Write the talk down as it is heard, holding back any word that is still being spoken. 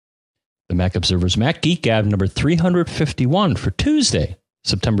The Mac Observer's Mac Geek Gab number 351 for Tuesday,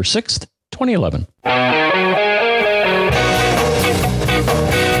 September 6th, 2011.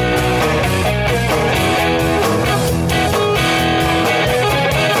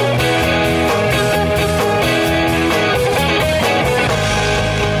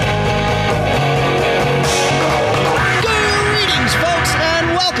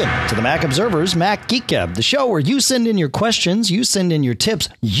 To the Mac Observer's Mac Geek Gab, the show where you send in your questions, you send in your tips,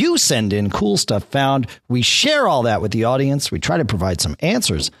 you send in cool stuff found. We share all that with the audience. We try to provide some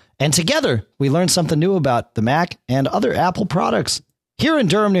answers. And together, we learn something new about the Mac and other Apple products. Here in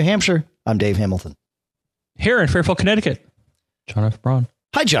Durham, New Hampshire, I'm Dave Hamilton. Here in Fairfield, Connecticut, John F. Braun.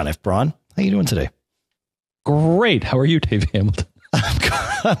 Hi, John F. Braun. How you doing today? Great. How are you, Dave Hamilton?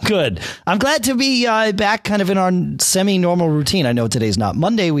 I'm good. I'm glad to be back kind of in our semi-normal routine. I know today's not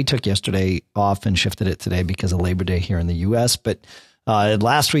Monday. We took yesterday off and shifted it today because of Labor Day here in the U.S. But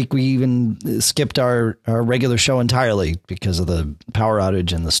last week we even skipped our regular show entirely because of the power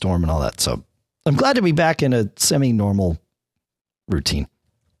outage and the storm and all that. So I'm glad to be back in a semi-normal routine.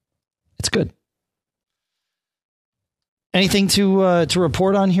 It's good. Anything to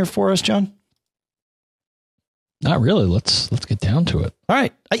report on here for us, John? Not really. Let's get down to it. All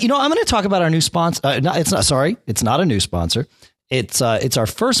right. I'm going to talk about our new sponsor. It's not a new sponsor. It's our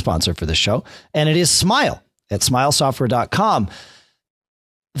first sponsor for the show, and it is Smile at smilesoftware.com.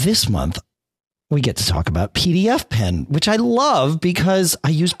 This month, we get to talk about PDF Pen, which I love because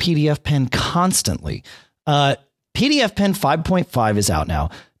I use PDF Pen constantly. PDF Pen 5.5 is out now.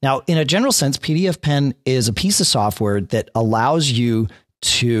 Now, in a general sense, PDF Pen is a piece of software that allows you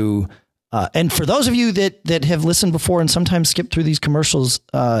to and for those of you that have listened before and sometimes skip through these commercials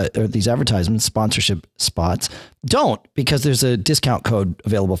or these advertisements, sponsorship spots, don't, because there's a discount code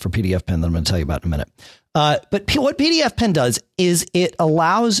available for PDF Pen that I'm going to tell you about in a minute. But what PDF Pen does is it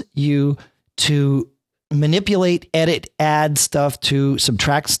allows you to manipulate, edit, add stuff to,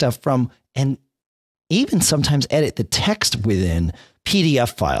 subtract stuff from, and even sometimes edit the text within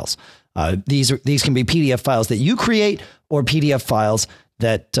PDF files. These can be PDF files that you create or PDF files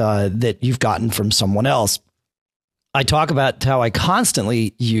that you've gotten from someone else. I talk about how I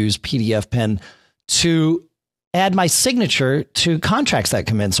constantly use PDF Pen to add my signature to contracts that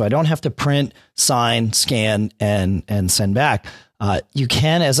come in, so I don't have to print, sign, scan, and send back. You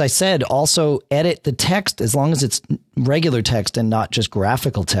can, as I said, also edit the text as long as it's regular text and not just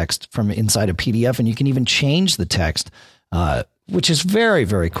graphical text from inside a PDF, and you can even change the text, which is very,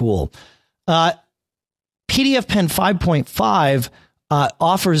 very cool. PDF Pen 5.5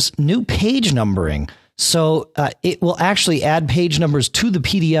 offers new page numbering. So it will actually add page numbers to the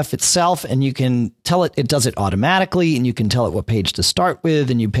PDF itself, and you can tell it does it automatically, and you can tell it what page to start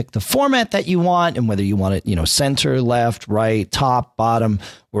with, and you pick the format that you want and whether you want it, center, left, right, top, bottom,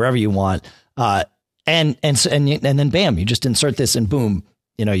 wherever you want. And then bam, you just insert this and boom,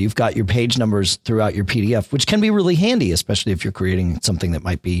 you've got your page numbers throughout your PDF, which can be really handy, especially if you're creating something that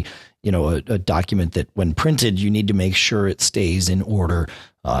might be a document that when printed, you need to make sure it stays in order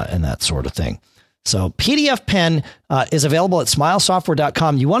and that sort of thing. So PDF Pen is available at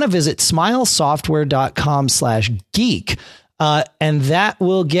smilesoftware.com. You want to visit smilesoftware.com/geek. And that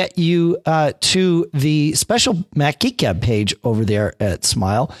will get you to the special Mac Geek Gab page over there at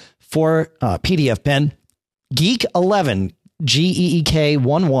Smile for PDF Pen. Geek 11, GEEK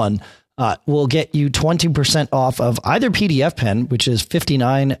 11. Will get you 20% off of either PDF Pen, which is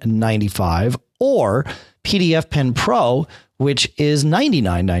 $59.95, or PDF Pen Pro, which is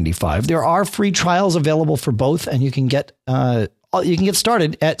 $99.95. There are free trials available for both, and you can get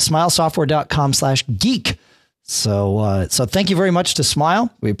started at smilesoftware.com/geek. So thank you very much to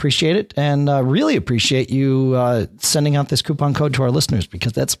Smile. We appreciate it, and really appreciate you sending out this coupon code to our listeners,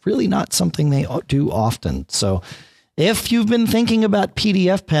 because that's really not something they do often. So if you've been thinking about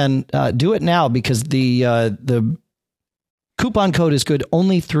PDF Pen, do it now, because the coupon code is good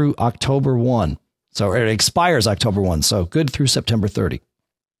only through October 1. So it expires October 1. So good through September 30.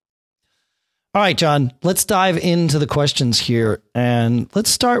 All right, John, let's dive into the questions here. And let's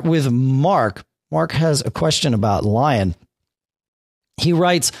start with Mark. Mark has a question about Lion. He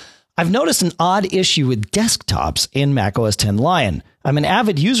writes, I've noticed an odd issue with desktops in macOS 10 Lion. I'm an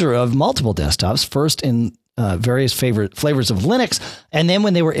avid user of multiple desktops, first in various favorite flavors of Linux, and then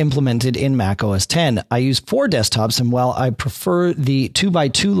when they were implemented in macOS 10. I use 4 desktops, and while I prefer the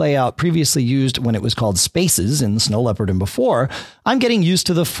 2x2 layout previously used when it was called Spaces in Snow Leopard and before, I'm getting used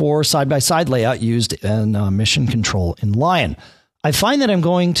to the 4 side-by-side layout used in Mission Control in Lion. I find that I'm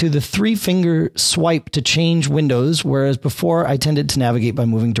going to the 3-finger swipe to change windows, whereas before I tended to navigate by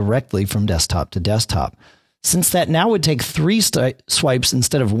moving directly from desktop to desktop. Since that now would take 3 swipes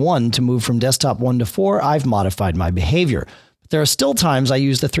instead of 1 to move from desktop 1 to 4, I've modified my behavior. But there are still times I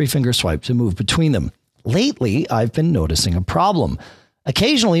use the 3-finger swipe to move between them. Lately, I've been noticing a problem.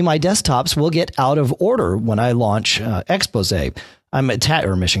 Occasionally, my desktops will get out of order when I launch Expose.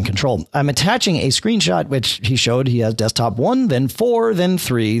 Or Mission Control. I'm attaching a screenshot which he showed. He has desktop 1, then 4, then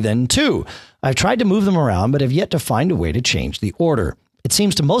 3, then 2. I've tried to move them around, but have yet to find a way to change the order. It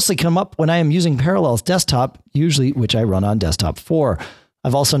seems to mostly come up when I am using Parallels Desktop, usually which I run on desktop 4.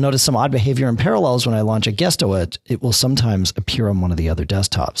 I've also noticed some odd behavior in Parallels when I launch a Guesto. It will sometimes appear on one of the other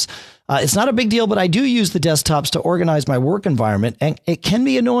desktops. It's not a big deal, but I do use the desktops to organize my work environment, and it can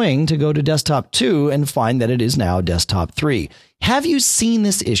be annoying to go to desktop 2 and find that it is now desktop 3. Have you seen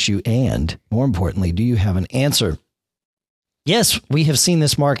this issue? And more importantly, do you have an answer? Yes, we have seen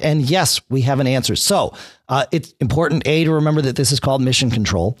this, Mark. And yes, we have an answer. So it's important, A, to remember that this is called Mission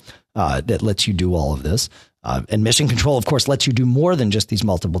Control that lets you do all of this. And Mission Control, of course, lets you do more than just these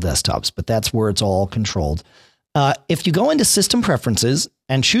multiple desktops, but that's where it's all controlled. If you go into System Preferences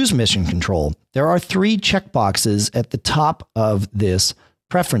and choose Mission Control, there are 3 checkboxes at the top of this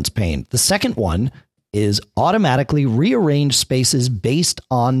preference pane. The second one is automatically rearrange spaces based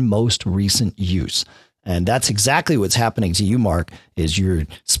on most recent use. And that's exactly what's happening to you, Mark, is your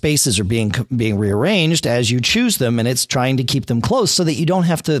spaces are being rearranged as you choose them, and it's trying to keep them close so that you don't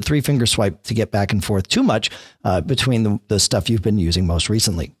have to 3-finger swipe to get back and forth too much between the stuff you've been using most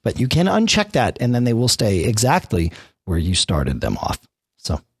recently. But you can uncheck that, and then they will stay exactly where you started them off.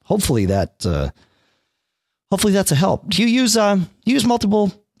 So hopefully that's a help. Do you use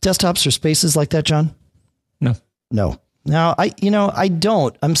multiple desktops or spaces like that, John? No. Now, I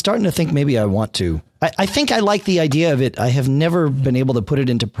don't. I'm starting to think maybe I want to. I think I like the idea of it. I have never been able to put it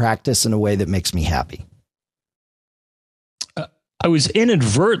into practice in a way that makes me happy. I was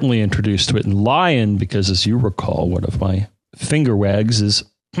inadvertently introduced to it in Lion because, as you recall, one of my finger wags is,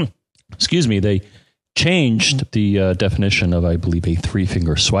 they changed the definition of, I believe, a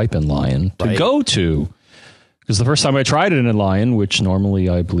 3-finger swipe in Lion to go to. Because the first time I tried it in Lion, which normally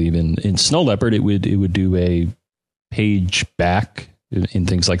I believe in Snow Leopard, it would do a page back in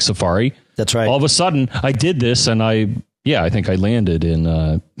things like Safari. That's right. All of a sudden, I did this, and I think I landed in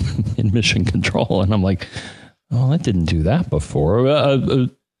in Mission Control, and I'm like, oh, that didn't do that before. To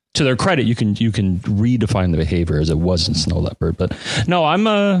their credit, you can redefine the behavior as it was in Snow Leopard, but no, I'm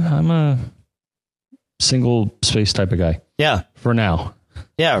a single space type of guy. Yeah, for now.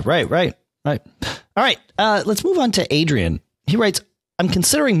 Yeah, right. All right, let's move on to Adrian. He writes, I'm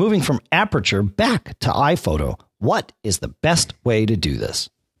considering moving from Aperture back to iPhoto. What is the best way to do this?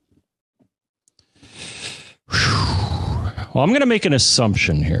 Well, I'm going to make an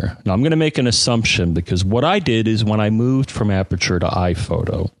assumption here. Now, I'm going to make an assumption because what I did is when I moved from Aperture to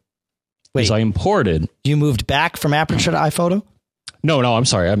iPhoto, is I imported. You moved back from Aperture to iPhoto? No, I'm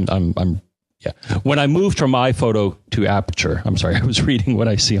sorry. Yeah. When I moved from iPhoto to Aperture, I'm sorry, I was reading what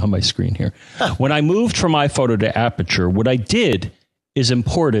I see on my screen here. When I moved from iPhoto to Aperture, what I did is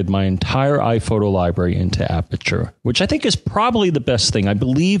imported my entire iPhoto library into Aperture, which I think is probably the best thing. I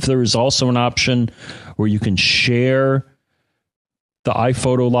believe there is also an option where you can share the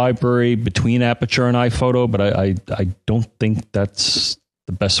iPhoto library between Aperture and iPhoto, but I don't think that's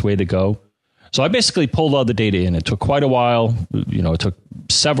the best way to go. So I basically pulled all the data in. It took quite a while. It took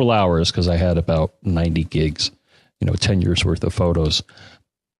several hours because I had about 90 gigs, 10 years worth of photos.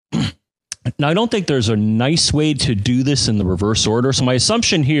 Now, I don't think there's a nice way to do this in the reverse order. So my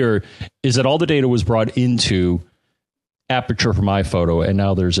assumption here is that all the data was brought into Aperture from iPhoto, and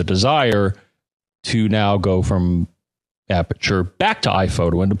now there's a desire to now go from Aperture back to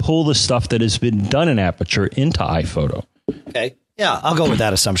iPhoto and to pull the stuff that has been done in Aperture into iPhoto. Okay. Yeah, I'll go with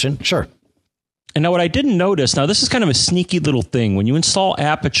that assumption. Sure. And now what I didn't notice, now this is kind of a sneaky little thing. When you install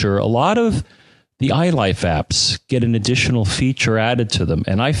Aperture, a lot of the iLife apps get an additional feature added to them.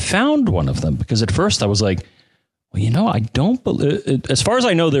 And I found one of them because at first I was like, well, I don't believe, as far as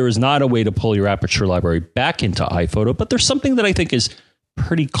I know, there is not a way to pull your Aperture library back into iPhoto, but there's something that I think is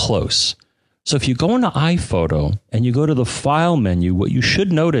pretty close. So if you go into iPhoto and you go to the file menu, what you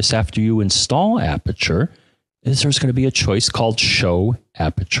should notice after you install Aperture is there's going to be a choice called Show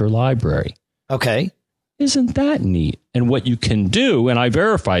Aperture Library. Okay. Isn't that neat? And what you can do, and I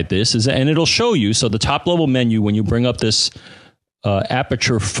verified this, and it'll show you. So the top level menu, when you bring up this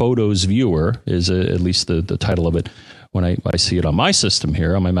Aperture Photos Viewer, is at least the title of it. When I see it on my system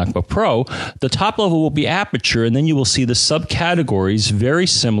here, on my MacBook Pro, the top level will be Aperture, and then you will see the subcategories very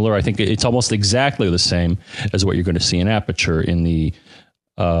similar. I think it's almost exactly the same as what you're going to see in Aperture in the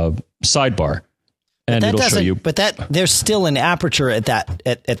sidebar. And it'll show you. But there's still an Aperture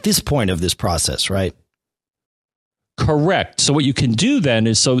at this point of this process, right? Correct. So what you can do then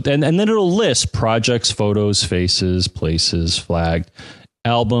is and then it'll list projects, photos, faces, places, flagged,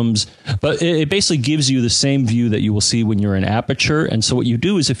 albums, but it basically gives you the same view that you will see when you're in Aperture. And so what you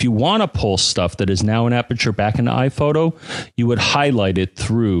do is if you want to pull stuff that is now in Aperture back into iPhoto, you would highlight it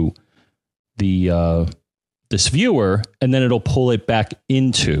through the this viewer, and then it'll pull it back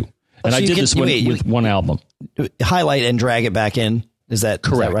into. And so I did this with one album. Highlight and drag it back in. Is that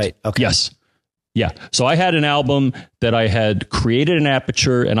correct? Is that right? Okay. Yes. Yeah. So I had an album that I had created in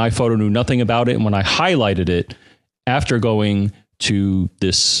Aperture, and iPhoto knew nothing about it. And when I highlighted it, after going to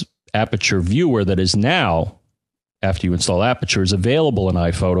this Aperture viewer that is now, after you install Aperture, is available in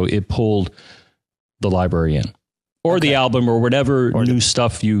iPhoto, it pulled the library in, or the album, or whatever new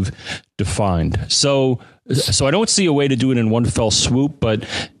stuff you've defined. So I don't see a way to do it in one fell swoop, but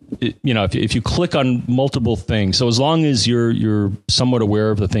if you click on multiple things, so as long as you're somewhat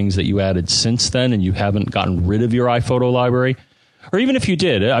aware of the things that you added since then, and you haven't gotten rid of your iPhoto library, or even if you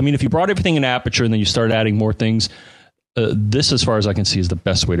did, I mean, if you brought everything in Aperture and then you started adding more things, this, as far as I can see, is the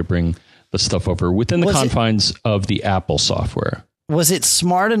best way to bring the stuff over within the confines of the Apple software. Was it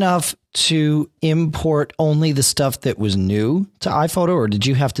smart enough to import only the stuff that was new to iPhoto, or did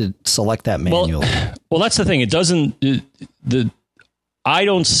you have to select that manually? Well, that's the thing. It doesn't. I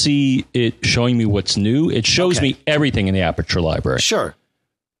don't see it showing me what's new. It shows me everything in the Aperture library. Sure.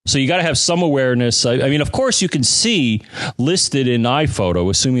 So you got to have some awareness. I mean, of course, you can see listed in iPhoto,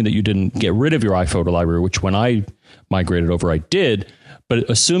 assuming that you didn't get rid of your iPhoto library, which when I migrated over, I did. But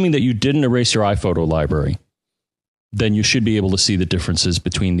assuming that you didn't erase your iPhoto library, then you should be able to see the differences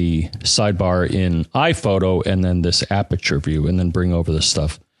between the sidebar in iPhoto and then this Aperture view, and then bring over the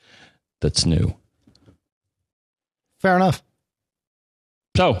stuff that's new. Fair enough.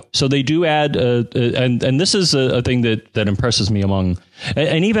 So they do add, and this is a thing that impresses me among,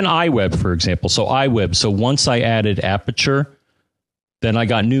 and even iWeb, for example. So iWeb. So once I added Aperture, then I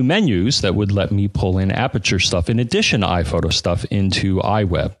got new menus that would let me pull in Aperture stuff in addition to iPhoto stuff into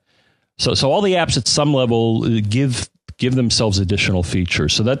iWeb. So all the apps at some level give themselves additional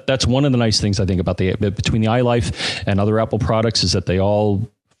features. So that's one of the nice things I think about between the iLife and other Apple products, is that they all,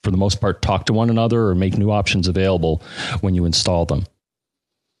 for the most part, talk to one another or make new options available when you install them.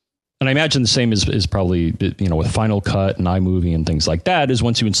 And I imagine the same is probably, with Final Cut and iMovie and things like that, is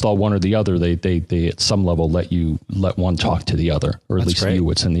once you install one or the other, they at some level let one talk to the other, or at least view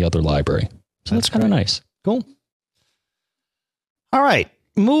what's in the other library. So that's kind of nice. Cool. All right.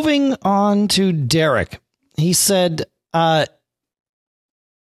 Moving on to Derek. He said, thanks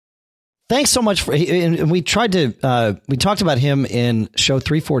so much for, and we talked about him in show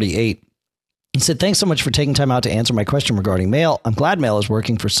 348. He said, thanks so much for taking time out to answer my question regarding Mail. I'm glad Mail is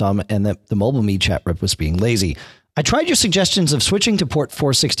working for some and that the MobileMe chat rip was being lazy. I tried your suggestions of switching to port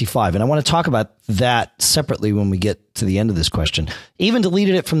 465, and I want to talk about that separately when we get to the end of this question. Even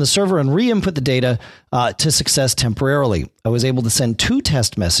deleted it from the server and re-input the data to Success temporarily. I was able to send 2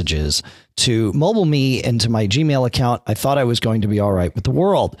 test messages to MobileMe and to my Gmail account. I thought I was going to be all right with the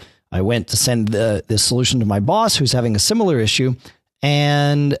world. I went to send this solution to my boss, who's having a similar issue.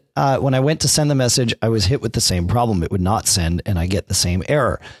 And when I went to send the message, I was hit with the same problem. It would not send, and I get the same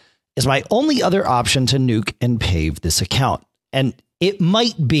error. Is my only other option to nuke and pave this account? And it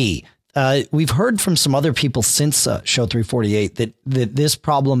might be. We've heard from some other people since show 348 that this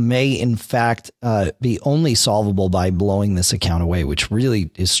problem may, in fact, be only solvable by blowing this account away, which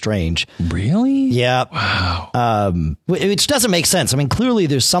really is strange. Really? Yeah. Wow. Which doesn't make sense. I mean, clearly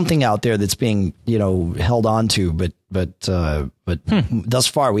there's something out there that's being, held on to, but thus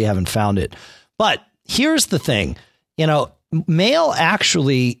far we haven't found it. But here's the thing, Mail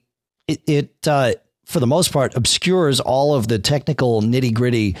actually, it for the most part, obscures all of the technical nitty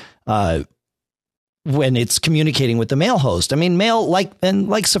gritty when it's communicating with the Mail host. I mean, Mail,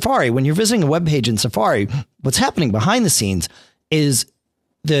 like Safari, when you're visiting a web page in Safari, what's happening behind the scenes is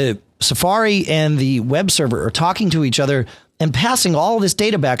the Safari and the web server are talking to each other and passing all this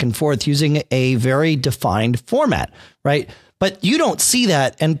data back and forth using a very defined format, right? But you don't see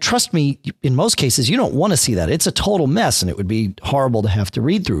that. And trust me, in most cases, you don't want to see that. It's a total mess, and it would be horrible to have to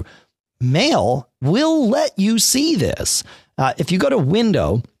read through. Mail will let you see this. If you go to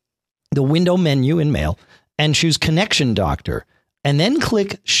Window, the Window menu in Mail, and choose Connection Doctor, and then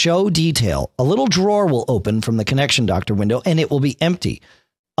click Show Detail, a little drawer will open from the Connection Doctor window, and it will be empty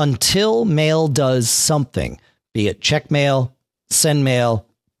until Mail does something, be it check mail, send mail,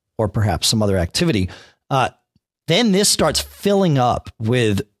 or perhaps some other activity. Then this starts filling up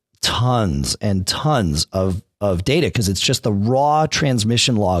with tons and tons of data, because it's just the raw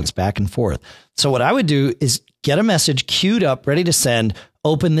transmission logs back and forth. So what I would do is get a message queued up, ready to send,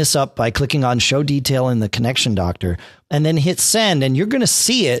 open this up by clicking on show detail in the connection doctor and then hit send, and you're going to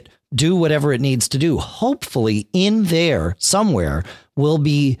see it do whatever it needs to do. Hopefully in there somewhere will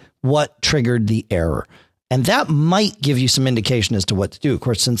be what triggered the error. And that might give you some indication as to what to do. Of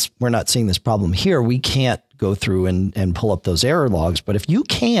course, since we're not seeing this problem here, we can't go through and pull up those error logs. But if you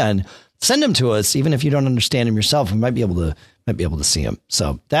can, send them to us, even if you don't understand them yourself, we might be able to see them.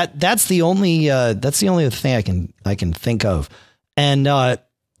 So that's the only thing I can think of. And I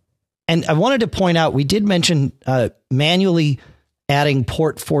wanted to point out, we did mention manually adding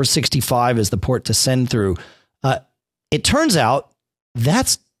port 465 as the port to send through. It turns out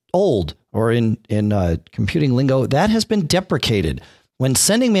that's old, or in computing lingo, that has been deprecated. When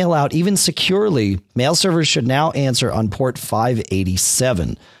sending mail out, even securely, mail servers should now answer on port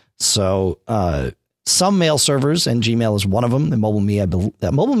 587. So some mail servers, and Gmail is one of them, and MobileMe, I believe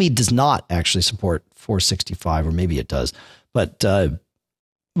that MobileMe does not actually support 465, or maybe it does, but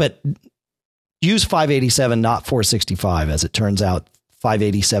use 587, not 465. As it turns out,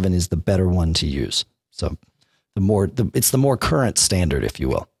 587 is the better one to use. So it's the more current standard, if you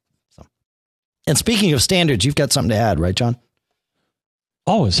will. So, and speaking of standards, you've got something to add, right, John?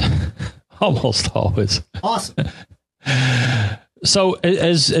 Always, almost always. Awesome. So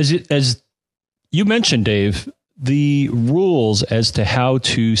as you mentioned, Dave, the rules as to how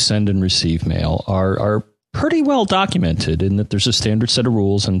to send and receive mail are pretty well documented, in that there's a standard set of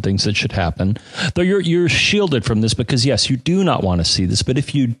rules and things that should happen. Though you're shielded from this because, yes, you do not want to see this. But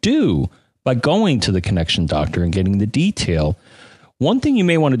if you do, by going to the connection doctor and getting the detail, one thing you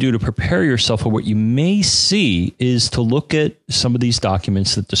may want to do to prepare yourself for what you may see is to look at some of these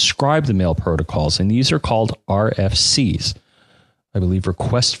documents that describe the mail protocols. And these are called RFCs. I believe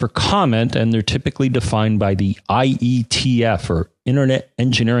requests for comment, and they're typically defined by the IETF, or Internet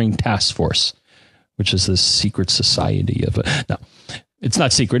Engineering Task Force, which is the secret society of it. No, it's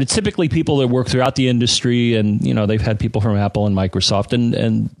not secret. It's typically people that work throughout the industry, and they've had people from Apple and Microsoft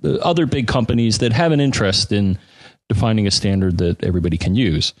and other big companies that have an interest in defining a standard that everybody can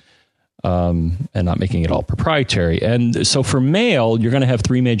use, and not making it all proprietary. And so for mail, you're going to have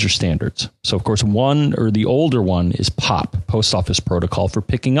three major standards. So of course, one, or the older one, is POP, Post Office Protocol for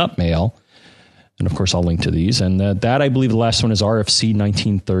picking up mail. And of course, I'll link to these. And that, I believe the last one is RFC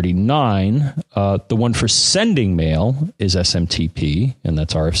 1939. The one for sending mail is SMTP, and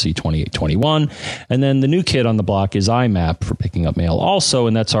that's RFC 2821. And then the new kid on the block is IMAP for picking up mail also,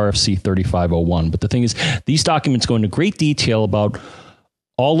 and that's RFC 3501. But the thing is, these documents go into great detail about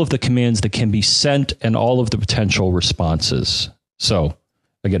all of the commands that can be sent and all of the potential responses. So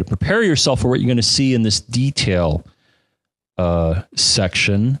again, to prepare yourself for what you're going to see in this detail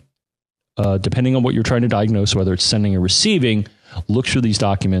section, depending on what you're trying to diagnose, whether it's sending or receiving, look through these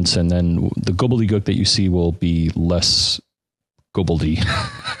documents, and then the gobbledygook that you see will be less gobbledy.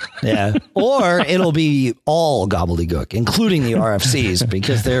 Yeah, or it'll be all gobbledygook, including the RFCs,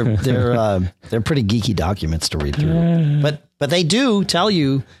 because they're pretty geeky documents to read through. But they do tell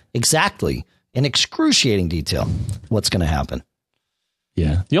you exactly, in excruciating detail, what's going to happen.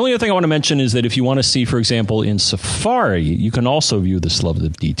 Yeah. The only other thing I want to mention is that if you want to see, for example, in Safari, you can also view this level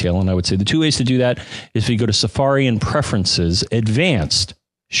of detail. And I would say the two ways to do that is if you go to Safari and Preferences, Advanced,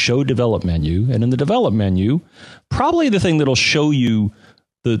 Show Develop menu. And in the Develop menu, probably the thing that'll show you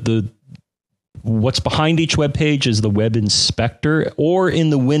the what's behind each web page is the Web Inspector, or in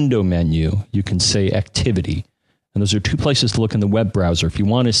the Window menu, you can say Activity. And those are two places to look in the web browser if you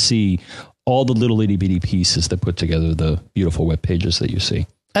want to see all the little itty bitty pieces that put together the beautiful web pages that you see.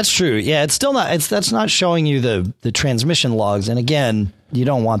 That's true. Yeah, it's still not. That's not showing you the transmission logs. And again, you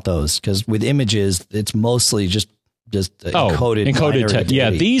don't want those, because with images, it's mostly just encoded text. Yeah,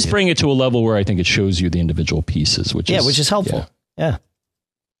 these bring it to a level where I think it shows you the individual pieces, which is helpful. Yeah.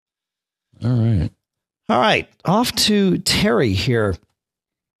 All right. Off to Terry here.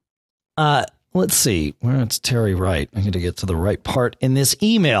 Let's see. Where it's Terry right. I'm going to get to the right part in this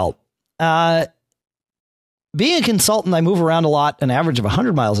email. Being a consultant, I move around a lot, an average of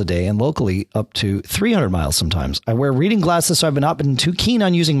 100 miles a day, and locally up to 300 miles sometimes. I wear reading glasses, so I've not been too keen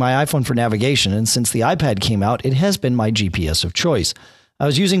on using my iPhone for navigation, and since the iPad came out, it has been my GPS of choice. I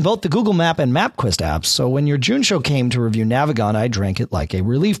was using both the Google Map and MapQuest apps, so when your June show came to review Navigon, I drank it like a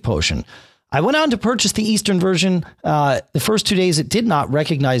relief potion. I went on to purchase the Eastern version. The first 2 days, it did not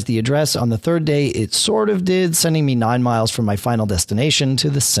recognize the address. On the third day, it sort of did, sending me 9 miles from my final destination to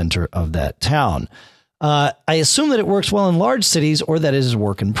the center of that town. I assume that it works well in large cities, or that it is a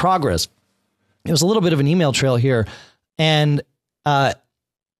work in progress. It was a little bit of an email trail here. And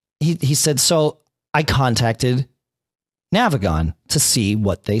he said, so I contacted Navigon to see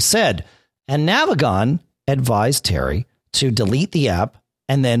what they said. And Navigon advised Terry to delete the app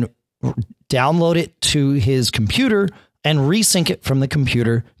and then download it to his computer and resync it from the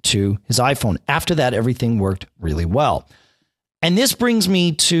computer to his iPhone. After that, everything worked really well. And this brings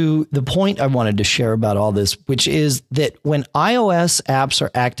me to the point I wanted to share about all this, which is that when iOS apps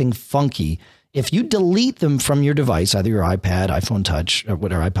are acting funky, if you delete them from your device, either your iPad, iPhone Touch, or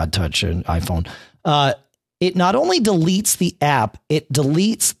whatever, iPod Touch and iPhone, it not only deletes the app, it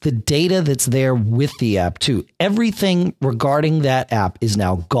deletes the data that's there with the app too. Everything regarding that app is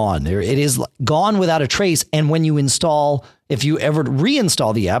now gone. It is gone without a trace. And when you install, if you ever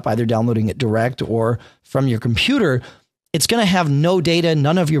reinstall the app, either downloading it direct or from your computer, it's going to have no data,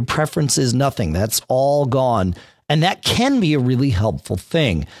 none of your preferences, nothing. That's all gone. And that can be a really helpful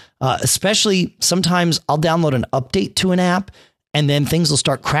thing, especially sometimes I'll download an update to an app and then things will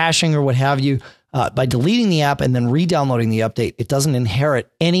start crashing or what have you. By deleting the app and then re-downloading the update, it doesn't inherit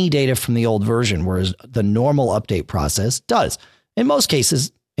any data from the old version, whereas the normal update process does. In most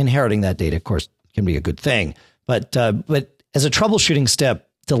cases, inheriting that data, of course, can be a good thing. But as a troubleshooting step,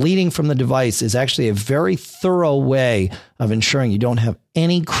 deleting from the device is actually a very thorough way of ensuring you don't have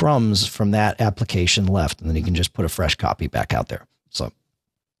any crumbs from that application left. And then you can just put a fresh copy back out there. So,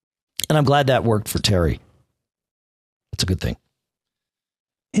 and I'm glad that worked for Terry. It's a good thing.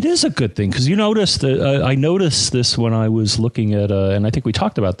 It is a good thing because you noticed that I noticed this when I was looking at, and I think we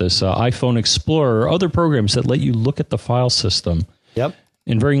talked about this, iPhone Explorer, other programs that let you look at the file system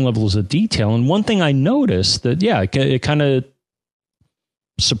in varying levels of detail. And one thing I noticed that, it kind of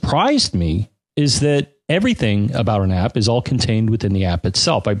surprised me is that everything about an app is all contained within the app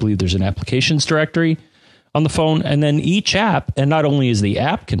itself. I believe there's an applications directory on the phone, and then each app, and not only is the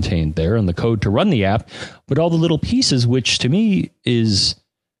app contained there and the code to run the app, but all the little pieces, which to me is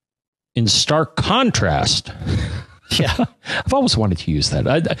in stark contrast. Yeah, I've always wanted to use that.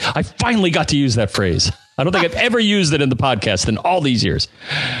 I finally got to use that phrase. I don't think I've ever used it in the podcast in all these years.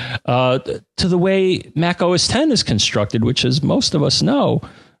 To the way Mac OS X is constructed, which as most of us know,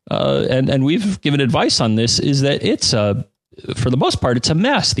 and we've given advice on this, is that it's for the most part, it's a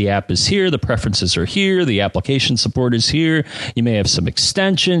mess. The app is here. The preferences are here. The application support is here. You may have some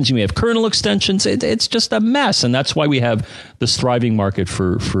extensions. You may have kernel extensions. It's just a mess. And that's why we have this thriving market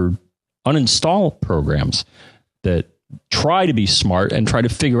for uninstall programs that try to be smart and try to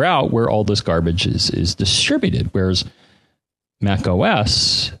figure out where all this garbage is distributed. Whereas Mac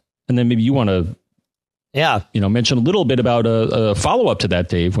OS, and then maybe you want to mention a little bit about a follow-up to that,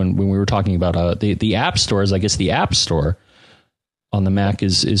 Dave, when we were talking about the app stores. I guess the App Store on the Mac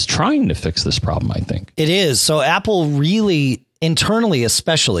is trying to fix this problem, I think. It is. So Apple really, internally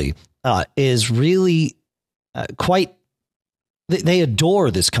especially, is really quite... They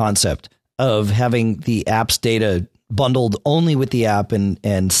adore this concept of having the app's data bundled only with the app and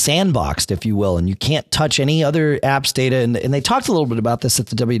sandboxed, if you will, and you can't touch any other app's data. And they talked a little bit about this at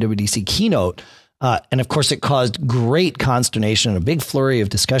the WWDC keynote. And of course, it caused great consternation and a big flurry of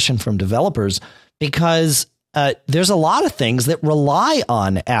discussion from developers because there's a lot of things that rely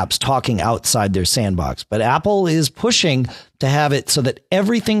on apps talking outside their sandbox. But Apple is pushing to have it so that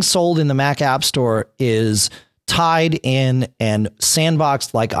everything sold in the Mac App Store is tied in and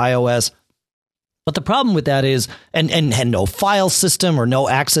sandboxed like iOS. But the problem with that is, and no file system or no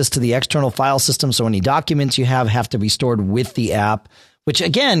access to the external file system. So any documents you have to be stored with the app, which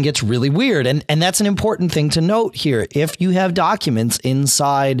again gets really weird. And that's an important thing to note here. If you have documents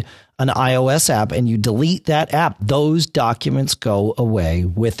inside an iOS app and you delete that app, those documents go away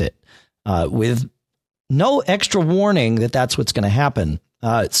with it, with no extra warning that that's what's going to happen.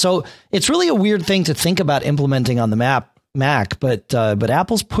 So it's really a weird thing to think about implementing on the Mac, but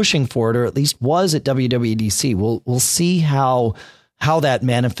Apple's pushing for it, or at least was at WWDC. We'll see how that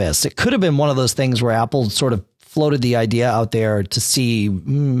manifests. It could have been one of those things where Apple sort of floated the idea out there to see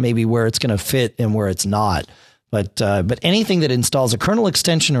maybe where it's going to fit and where it's not. But anything that installs a kernel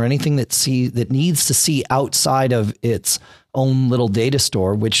extension or anything that needs to see outside of its own little data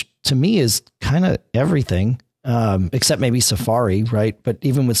store, which to me is kind of everything. Except maybe Safari, right? But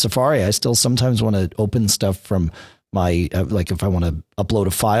even with Safari, I still sometimes want to open stuff from my, like if I want to upload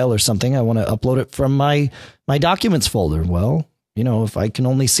a file or something, I want to upload it from my documents folder. Well, if I can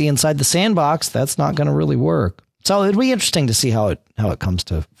only see inside the sandbox, that's not going to really work. So it'd be interesting to see how it comes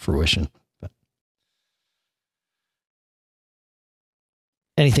to fruition. But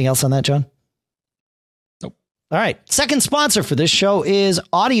anything else on that, John? All right. Second sponsor for this show is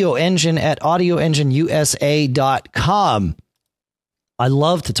Audio Engine at audioengineusa.com. I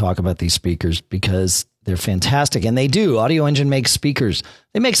love to talk about these speakers because they're fantastic. And they do. Audio Engine makes speakers.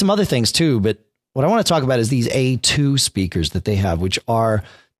 They make some other things too. But what I want to talk about is these A2 speakers that they have, which are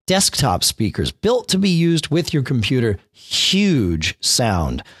desktop speakers built to be used with your computer. Huge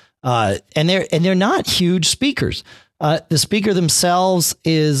sound. And they're not huge speakers. The speaker themselves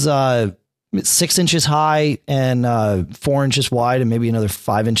is 6 inches high and 4 inches wide and maybe another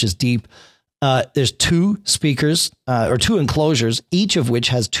 5 inches deep. There's two speakers or two enclosures, each of which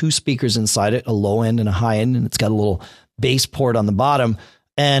has two speakers inside it, a low end and a high end, and it's got a little bass port on the bottom.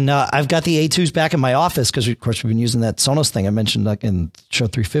 And I've got the A2s back in my office because, of course, we've been using that Sonos thing I mentioned like in Show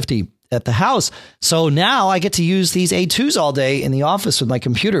 350 at the house. So now I get to use these A2s all day in the office with my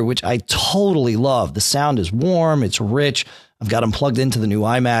computer, which I totally love. The sound is warm. It's rich. I've got them plugged into the new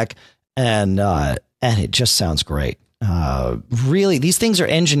iMac, and it just sounds great. Really, these things are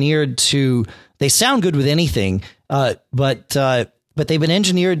engineered to, they sound good with anything, but they've been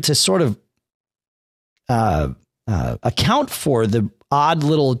engineered to sort of account for the odd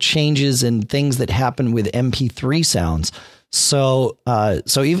little changes and things that happen with MP3 sounds. So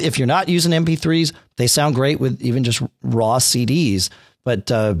even if you're not using MP3s, they sound great with even just raw CDs, but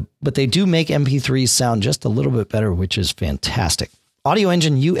they do make MP3s sound just a little bit better, which is fantastic.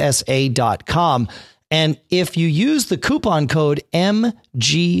 AudioEngineUSA.com. And if you use the coupon code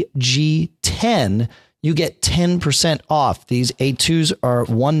MGG10, you get 10% off. These A2s are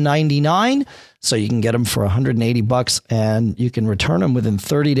 $199, so you can get them for $180, and you can return them within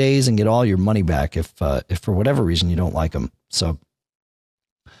 30 days and get all your money back if for whatever reason you don't like them. So,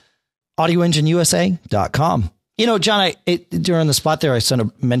 AudioEngineUSA.com. You know, John, during the spot there, I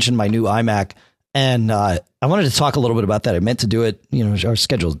mentioned my new iMac, and I wanted to talk a little bit about that. I meant to do it. You know, our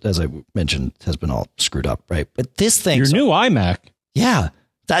schedule, as I mentioned, has been all screwed up, right? But this thing, new iMac, yeah.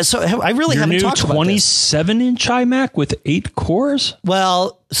 So I really haven't talked about this. 27-inch iMac with 8 cores.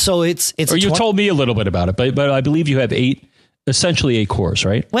 Well, so it's. Or you told me a little bit about it, but I believe you have essentially 8 cores,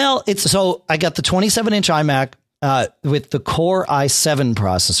 right? Well, I got the 27-inch iMac with the Core i7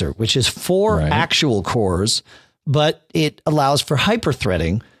 processor, which is 4 actual cores, but it allows for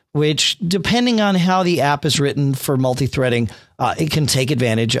hyper-threading, which, depending on how the app is written for multi-threading, it can take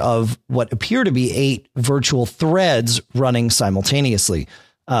advantage of what appear to be 8 virtual threads running simultaneously.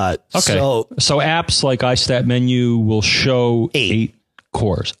 Okay. So apps like iStatMenu will show 8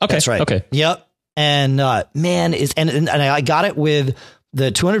 cores. Okay. That's right. Okay. Yep. And man, and I got it with the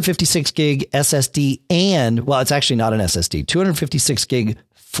 256 gig SSD and, well, it's actually not an SSD, 256 gig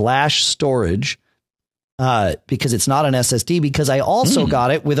flash storage, because it's not an SSD, because I also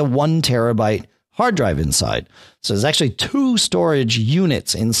got it with a 1 terabyte hard drive inside. So there's actually 2 storage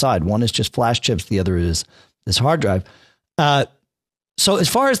units inside. One is just flash chips. The other is this hard drive. So as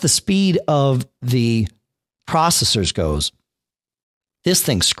far as the speed of the processors goes, this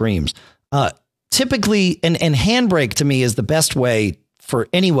thing screams. Typically, and Handbrake to me is the best way for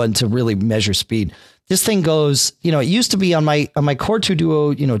anyone to really measure speed. This thing goes, you know, it used to be on my Core 2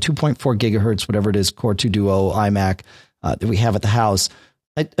 Duo, 2.4 gigahertz, whatever it is, Core 2 Duo iMac that we have at the house.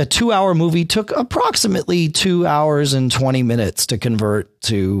 A 2-hour movie took approximately 2 hours and 20 minutes to convert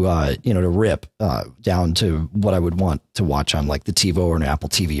to, to rip down to what I would want to watch on like the TiVo or an Apple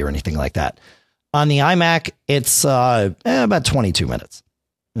TV or anything like that. On the iMac, it's about 22 minutes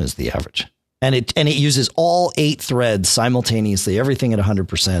is the average. And it uses all 8 threads simultaneously, everything at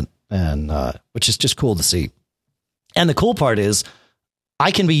 100%, and which is just cool to see. And the cool part is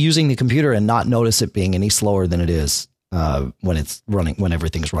I can be using the computer and not notice it being any slower than it is when it's running, when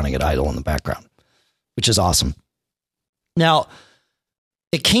everything's running at idle in the background, which is awesome. Now,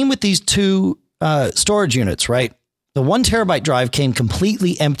 it came with these 2 storage units, right? The 1 terabyte drive came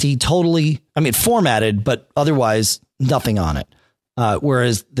completely empty, totally, formatted, but otherwise nothing on it.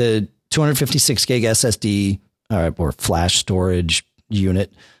 Whereas the 256 gig SSD or flash storage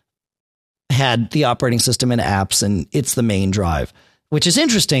unit had the operating system and apps, and it's the main drive, which is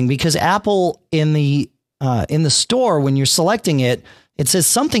interesting because Apple in the store, when you're selecting it, it says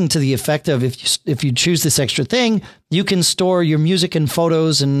something to the effect of if you choose this extra thing, you can store your music and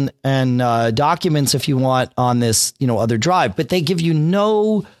photos and documents if you want on this other drive, but they give you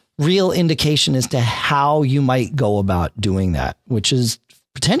no real indication as to how you might go about doing that, which is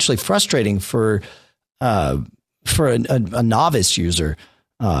potentially frustrating for a novice user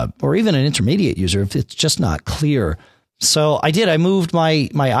or even an intermediate user if it's just not clear. So I moved my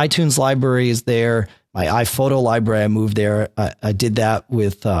iTunes library is there. My iPhoto library, I moved there. I did that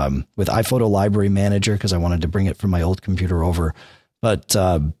with iPhoto Library Manager because I wanted to bring it from my old computer over. But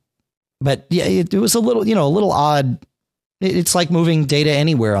yeah, it was a little odd. It's like moving data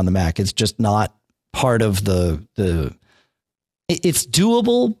anywhere on the Mac. It's just not part of the. It's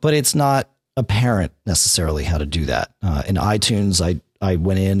doable, but it's not apparent necessarily how to do that. In iTunes, I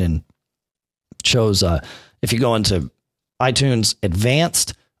went in and chose if you go into iTunes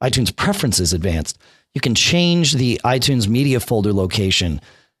Advanced, iTunes Preferences Advanced, you can change the iTunes media folder location.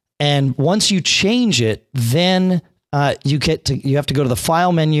 And once you change it, then you have to go to the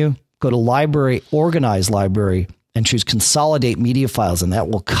File menu, go to Library, Organize Library, and choose Consolidate Media Files, and that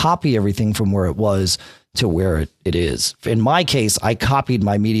will copy everything from where it was to where it is. In my case, I copied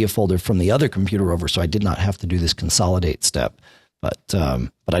my media folder from the other computer over, so I did not have to do this consolidate step. But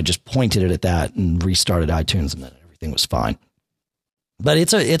I just pointed it at that and restarted iTunes, and then everything was fine. But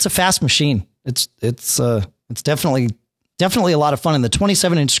it's a fast machine. It's definitely a lot of fun, and the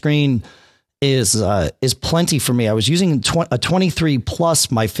 27-inch screen is plenty for me. I was using a 23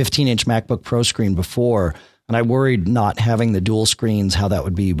 plus my 15-inch MacBook Pro screen before, and I worried not having the dual screens how that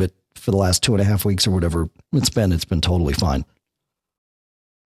would be. But for the last 2.5 weeks or whatever it's been totally fine.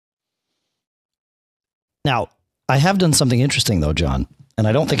 Now, I have done something interesting though, John, and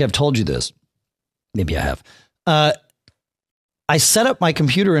I don't think I've told you this. Maybe I have. I set up my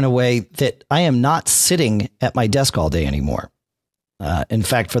computer in a way that I am not sitting at my desk all day anymore. In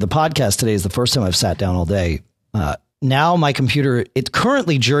fact, for the podcast today is the first time I've sat down all day. Now my computer, it's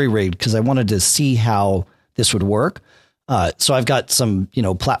currently jury-rigged because I wanted to see how this would work. So I've got some,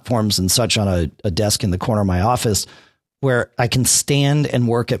 platforms and such on a desk in the corner of my office where I can stand and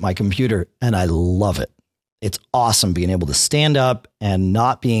work at my computer, and I love it. It's awesome being able to stand up and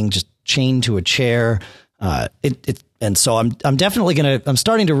not being just chained to a chair. And so I'm definitely I'm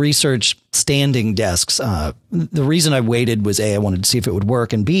starting to research standing desks. The reason I waited was A, I wanted to see if it would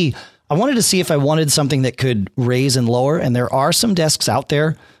work, and B, I wanted to see if I wanted something that could raise and lower. And there are some desks out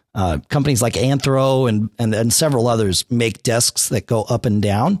there. Companies like Anthro and several others make desks that go up and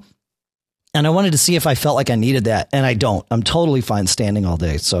down. And I wanted to see if I felt like I needed that. And I don't. I'm totally fine standing all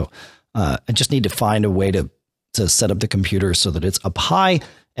day. So I just need to find a way to set up the computer so that it's up high.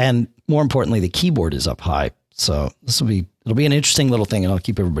 And more importantly, the keyboard is up high. So it'll be an interesting little thing, and I'll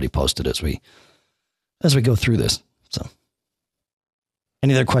keep everybody posted as we go through this. So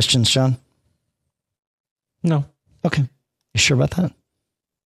any other questions, Sean? No. Okay. You sure about that?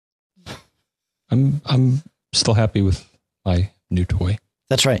 I'm still happy with my new toy.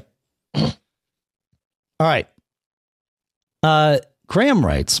 That's right. All right. Graham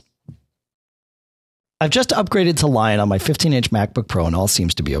writes, I've just upgraded to Lion on my 15-inch MacBook Pro, and all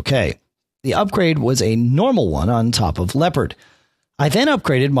seems to be okay. The upgrade was a normal one on top of Leopard. I then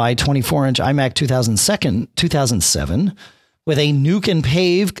upgraded my 24-inch iMac 2007 with a Nuke and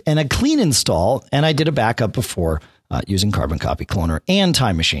Pave and a clean install, and I did a backup before using Carbon Copy Cloner and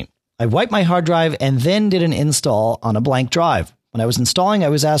Time Machine. I wiped my hard drive and then did an install on a blank drive. When I was installing, I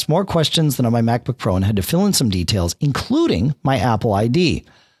was asked more questions than on my MacBook Pro and had to fill in some details, including my Apple ID.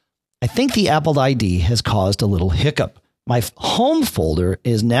 I think the Apple ID has caused a little hiccup. My home folder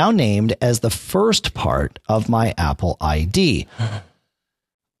is now named as the first part of my Apple ID.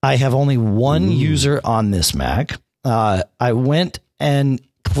 I have only one user on this Mac. I went and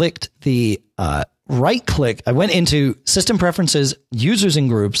clicked the right click. I went into System Preferences, Users and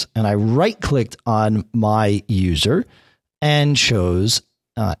Groups, and I right clicked on my user and chose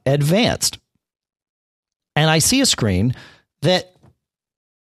Advanced. And I see a screen that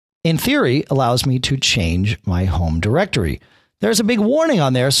in theory allows me to change my home directory. There's a big warning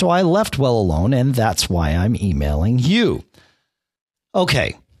on there, so I left well alone, and that's why I'm emailing you.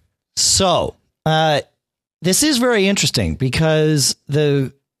 Okay, so this is very interesting because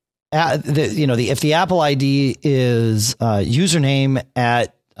if the Apple ID is username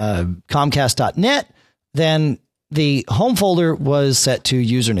at Comcast.net, then the home folder was set to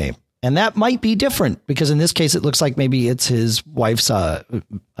username. And that might be different because in this case, it looks like maybe it's his wife's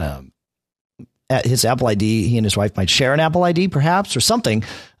his Apple ID. He and his wife might share an Apple ID, perhaps, or something.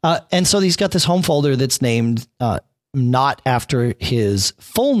 And so he's got this home folder that's named not after his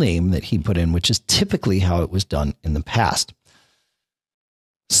full name that he put in, which is typically how it was done in the past.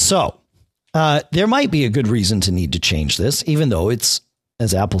 So there might be a good reason to need to change this, even though it's,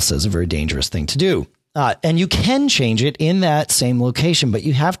 as Apple says, a very dangerous thing to do. And you can change it in that same location, but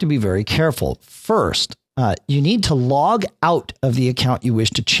you have to be very careful. First, you need to log out of the account you wish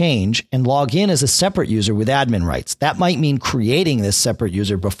to change and log in as a separate user with admin rights. That might mean creating this separate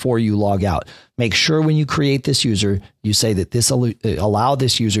user before you log out. Make sure when you create this user, you say that this allow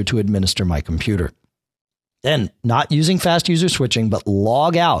this user to administer my computer. Then, not using fast user switching, but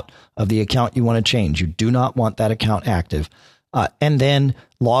log out of the account you want to change. You do not want that account active. And then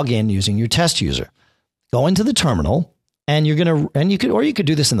log in using your test user. Go into the terminal, and you could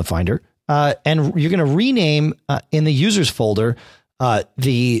do this in the Finder, and you're going to rename in the users folder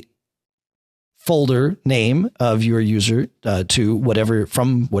the folder name of your user to whatever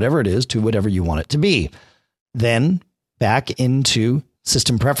it is to whatever you want it to be. Then back into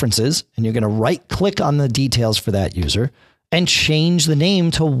System Preferences, and you're going to right click on the details for that user and change the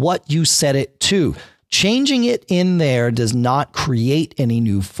name to what you set it to. Changing it in there does not create any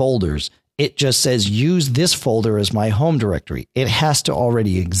new folders. It just says use this folder as my home directory. It has to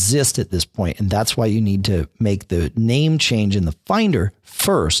already exist at this point, and that's why you need to make the name change in the Finder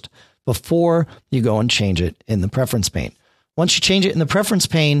first before you go and change it in the preference pane. Once you change it in the preference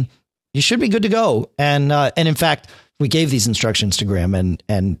pane, you should be good to go. And in fact, we gave these instructions to Graham,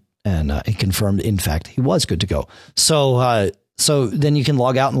 and he confirmed, in fact, he was good to go. So then you can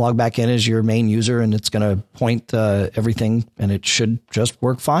log out and log back in as your main user, and it's going to point everything, and it should just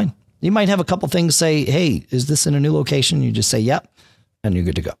work fine. You might have a couple things say, hey, is this in a new location? You just say, yep, and you're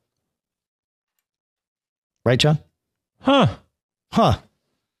good to go. Right, John? Huh.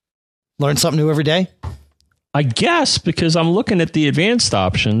 Learn something new every day? I guess, because I'm looking at the advanced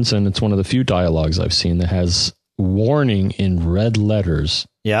options, and it's one of the few dialogues I've seen that has warning in red letters.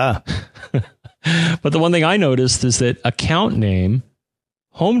 Yeah. But the one thing I noticed is that account name,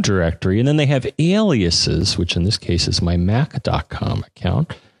 home directory, and then they have aliases, which in this case is my Mac.com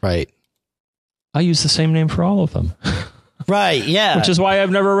account. Right. I use the same name for all of them. Right. Yeah. Which is why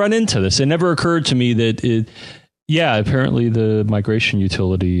I've never run into this. It never occurred to me that apparently the migration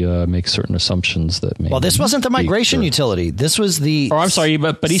utility makes certain assumptions that may. Well, this wasn't the migration utility. This was the. Oh, I'm sorry,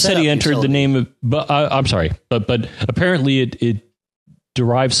 but he said he entered utility. The name of. But I'm sorry, but apparently it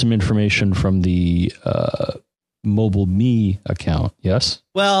derives some information from the MobileMe account. Yes.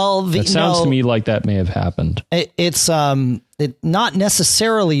 Well, it sounds to me like that may have happened. It's not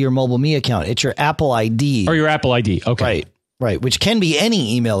necessarily your MobileMe account. It's your Apple ID. Or your Apple ID. Okay. Right, which can be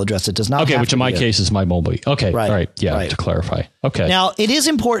any email address. It does not. Okay, have which to in my case is my mobile. Okay, right, all right, yeah. Right. To clarify. Okay. Now it is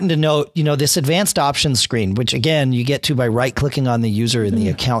important to note, this advanced options screen, which again you get to by right clicking on the user in the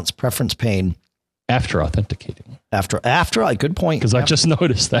account's preference pane after authenticating. After, good point. Because I just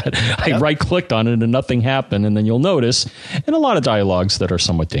noticed that I right clicked on it and nothing happened, and then you'll notice in a lot of dialogues that are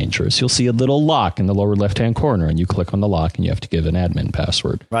somewhat dangerous, you'll see a little lock in the lower left hand corner, and you click on the lock, and you have to give an admin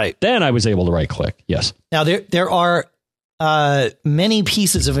password. Right. Then I was able to right click. Yes. Now there are. Many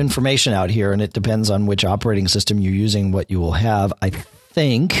pieces of information out here, and it depends on which operating system you're using, what you will have, I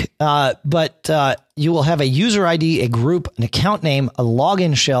think. But you will have a user ID, a group, an account name, a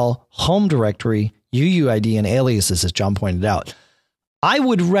login shell, home directory, UUID, and aliases, as John pointed out. I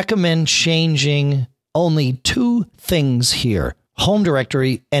would recommend changing only two things here. Home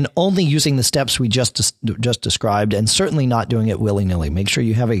directory, and only using the steps we just described, and certainly not doing it willy-nilly. Make sure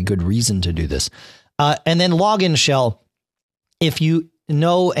you have a good reason to do this. And then login shell. If you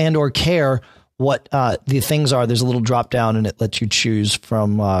know and or care what the things are, there's a little drop down and it lets you choose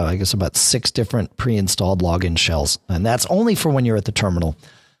from, I guess, about 6 different pre-installed login shells. And that's only for when you're at the terminal.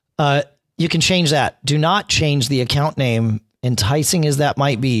 You can change that. Do not change the account name. Enticing as that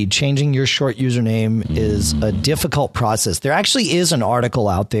might be, changing your short username is a difficult process. There actually is an article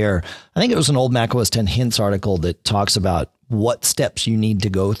out there. I think it was an old macOS 10 hints article that talks about what steps you need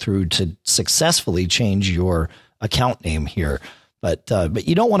to go through to successfully change your account name here. But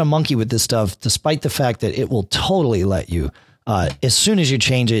you don't want to monkey with this stuff, despite the fact that it will totally let you. As soon as you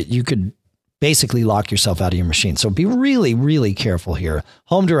change it, you could basically lock yourself out of your machine. So be really, really careful here.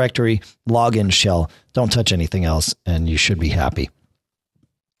 Home directory, login shell, don't touch anything else, and you should be happy.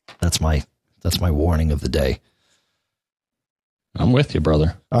 That's my warning of the day. I'm with you,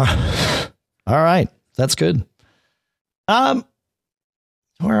 brother. All right. That's good. Where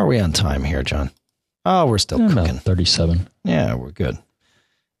are we on time here, John? Oh, we're still cooking. 37. Yeah, we're good.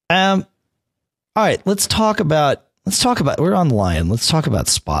 All right, let's talk about we're on the line. Let's talk about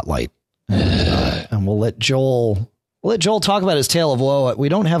Spotlight. And we'll let Joel talk about his tale of woe. We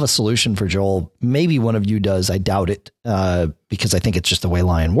don't have a solution for Joel. Maybe one of you does. I doubt it, because I think it's just the way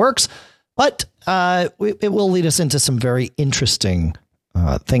Lion works. But it will lead us into some very interesting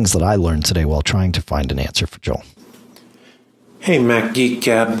things that I learned today while trying to find an answer for Joel. Hey, Mac Geek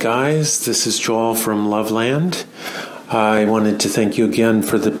Gab guys, this is Joel from Loveland. I wanted to thank you again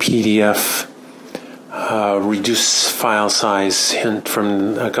for the PDF reduce file size hint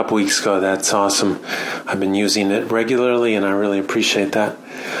from a couple weeks ago. That's awesome. I've been using it regularly, and I really appreciate that.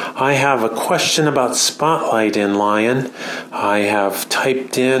 I have a question about Spotlight in Lion. I have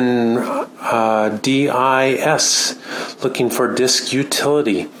typed in DIS, looking for disk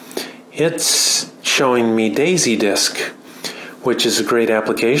utility. It's showing me Daisy Disk, which is a great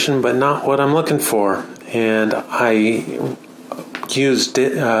application, but not what I'm looking for. And I use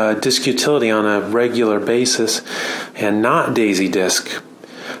disk utility on a regular basis and not Daisy Disk.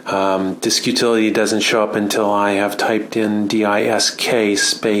 Disk utility doesn't show up until I have typed in DISK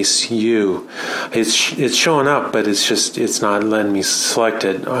space U. It's showing up, but it's not letting me select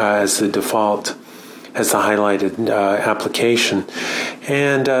it as the default, as the highlighted application.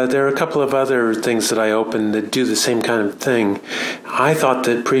 And there are a couple of other things that I opened that do the same kind of thing. I thought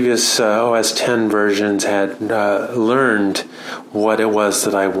that previous OS X versions had learned what it was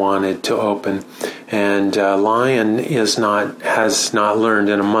that I wanted to open. And Lion has not learned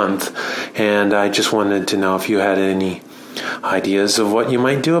in a month. And I just wanted to know if you had any ideas of what you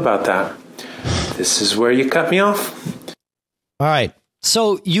might do about that. This is where you cut me off. All right.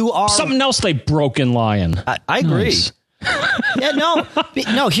 So you are something else they broke in Lion. I agree. Nice. Yeah,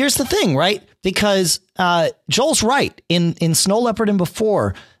 no. Here's the thing, right? Because Joel's right. In Snow Leopard and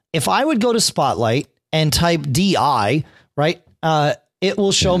before, if I would go to Spotlight and type DI, right, it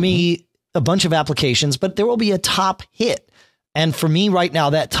will show me a bunch of applications, but there will be a top hit. And for me right now,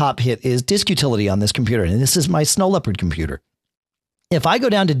 that top hit is Disk Utility on this computer, and this is my Snow Leopard computer. If I go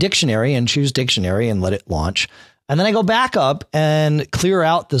down to Dictionary and choose Dictionary and let it launch, and then I go back up and clear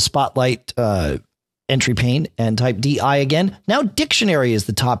out the Spotlight entry pane and type DI again. Now Dictionary is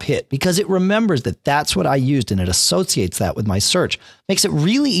the top hit because it remembers that that's what I used and it associates that with my search. Makes it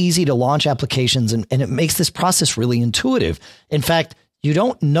really easy to launch applications and it makes this process really intuitive. In fact, you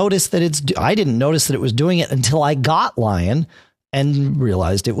don't notice that I didn't notice that it was doing it until I got Lion and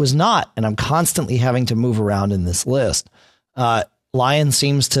realized it was not. And I'm constantly having to move around in this list. Lion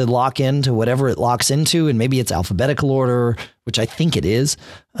seems to lock into whatever it locks into, and maybe it's alphabetical order, which I think it is.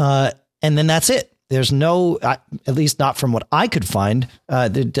 And then that's it. There's no, at least not from what I could find, there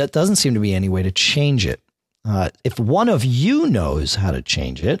doesn't seem to be any way to change it. If one of you knows how to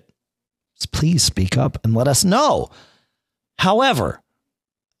change it, please speak up and let us know. However,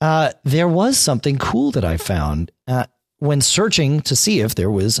 there was something cool that I found when searching to see if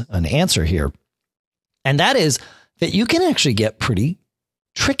there was an answer here. And that is that you can actually get pretty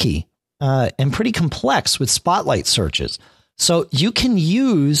tricky and pretty complex with Spotlight searches. So you can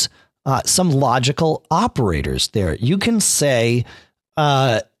use some logical operators there. You can say,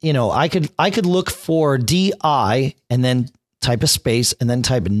 I could look for DI and then type a space and then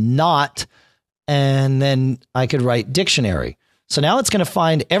type not, and then I could write dictionary. So now it's going to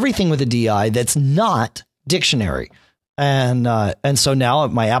find everything with a DI that's not dictionary. And so now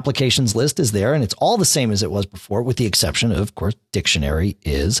my applications list is there and it's all the same as it was before, with the exception of course, dictionary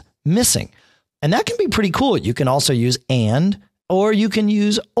is missing. And that can be pretty cool. You can also use and, or you can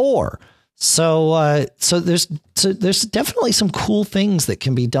use or. So there's definitely some cool things that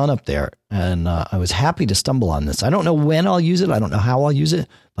can be done up there. And I was happy to stumble on this. I don't know when I'll use it. I don't know how I'll use it,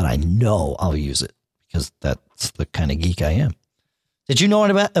 but I know I'll use it because that's the kind of geek I am. Did you know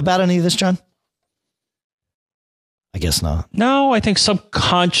about any of this, John? I guess not. No, I think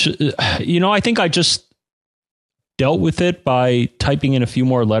subconscious, I think I just dealt with it by typing in a few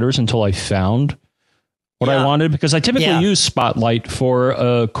more letters until I found what I wanted, because I typically use Spotlight for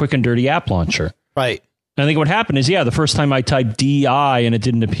a quick and dirty app launcher. Right. And I think what happened is, the first time I typed DI and it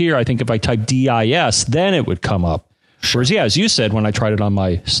didn't appear, I think if I typed DIS, then it would come up. Whereas, as you said, when I tried it on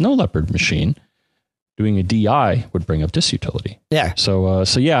my Snow Leopard machine, doing a DI would bring up Disk Utility. Yeah. So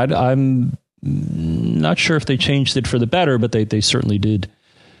I'm not sure if they changed it for the better, but they certainly did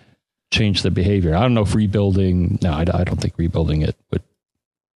change the behavior. I don't know if rebuilding. No, I don't think rebuilding it would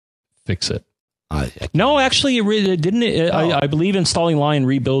fix it. No, actually, it really didn't. I believe installing Lion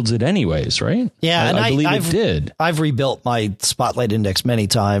rebuilds it anyways, right? Yeah, and I believe it did. I've rebuilt my Spotlight index many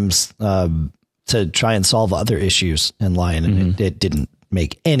times to try and solve other issues in Lion, and it didn't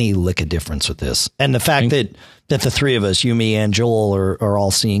make any lick of difference with this. And the fact that the three of us, you, me, and Joel, are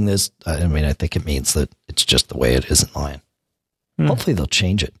all seeing this, I think it means that it's just the way it is in Lion. Hopefully they'll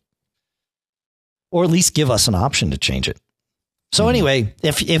change it, or at least give us an option to change it. So anyway,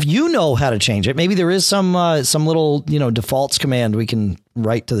 if you know how to change it, maybe there is some little defaults command we can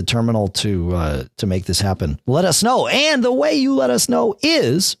write to the terminal to make this happen. Let us know, and the way you let us know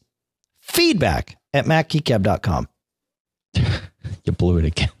is feedback@macgeekgab.com. You blew it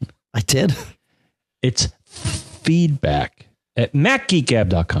again. I did. It's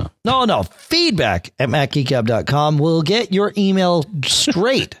feedback@macgeekgab.com. No, feedback@macgeekgab.com will get your email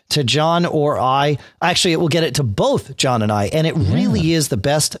straight to John or I. Actually, it will get it to both John and I, and it really is the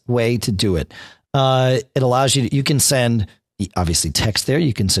best way to do it. It allows you can send, obviously, text there.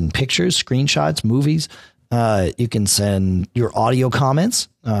 You can send pictures, screenshots, movies. You can send your audio comments,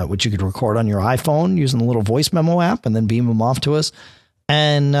 which you could record on your iPhone using the little voice memo app and then beam them off to us.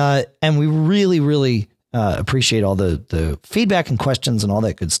 And we really, really appreciate all the feedback and questions and all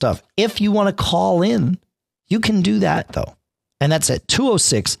that good stuff. If you want to call in, you can do that, though. And that's at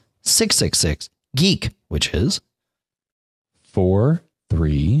 206-666-GEEK, which is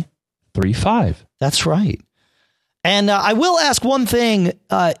 4335. That's right. And I will ask one thing.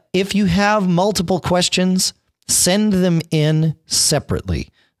 If you have multiple questions, send them in separately.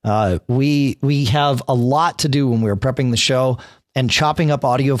 We have a lot to do when we're prepping the show and chopping up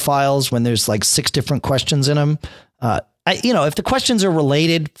audio files when there's like 6 different questions in them. If the questions are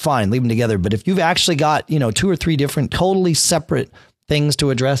related, fine, leave them together. But if you've actually got, 2 or 3 different totally separate things to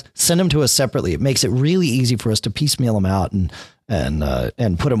address, send them to us separately. It makes it really easy for us to piecemeal them out and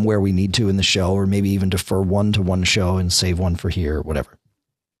put them where we need to in the show, or maybe even defer one to one show and save one for here or whatever.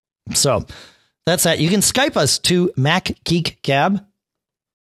 So that's that. You can Skype us to Mac Geek Gab,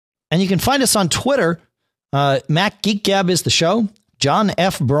 and you can find us on Twitter. Mac Geek Gab is the show. John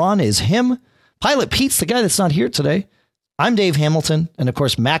F. Braun is him. Pilot Pete's the guy that's not here today. I'm Dave Hamilton. And of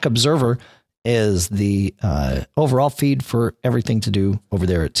course, Mac Observer is the overall feed for everything to do over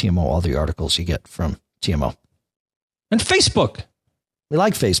there at TMO, all the articles you get from TMO. And Facebook. We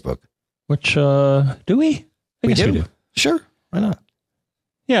like Facebook. Which, do we? We do. Sure. Why not?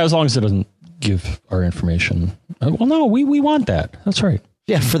 Yeah, as long as it doesn't give our information. Well, no, we want that. That's right.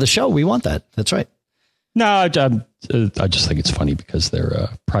 Yeah, for the show, we want that. That's right. No, I just think it's funny because their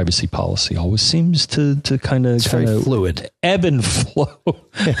privacy policy always seems to kind of fluid, ebb and flow.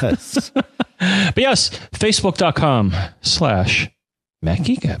 Yes. But yes,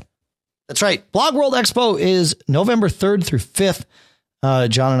 facebook.com/MacGeekGab. That's right. Blog World Expo is November 3rd through 5th.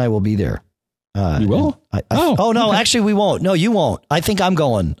 John and I will be there. You will? No, okay. Actually we won't. No, you won't. I think I'm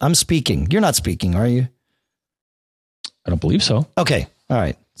going. I'm speaking. You're not speaking, are you? I don't believe so. Okay. All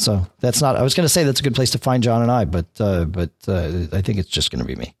right. So that's not, I was going to say that's a good place to find John and I, but I think it's just going to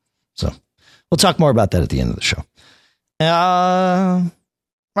be me. So we'll talk more about that at the end of the show. All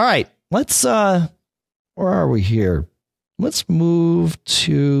right, let's, where are we here? Let's move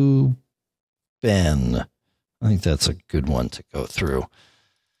to Ben. I think that's a good one to go through.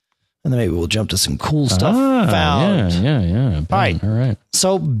 And then maybe we'll jump to some cool stuff found. Yeah. Ben, all right.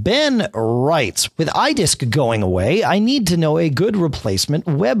 So Ben writes, with iDisk going away, I need to know a good replacement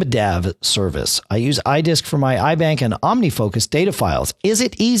WebDAV service. I use iDisk for my iBank and OmniFocus data files. Is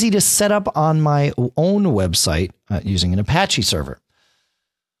it easy to set up on my own website using an Apache server?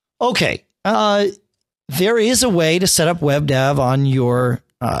 Okay. There is a way to set up WebDAV on your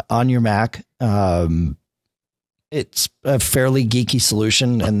Mac. It's a fairly geeky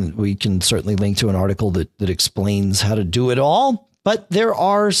solution, and we can certainly link to an article that explains how to do it all. But there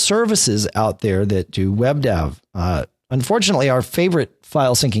are services out there that do WebDAV. Unfortunately, our favorite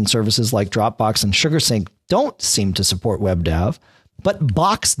file syncing services like Dropbox and SugarSync don't seem to support WebDAV, but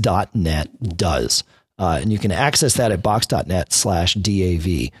Box.net does. And you can access that at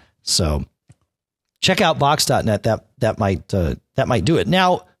box.net/DAV. So check out Box.net. That might do it.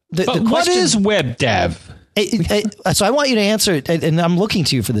 Now, the question, what is WebDAV? So I want you to answer it, and I'm looking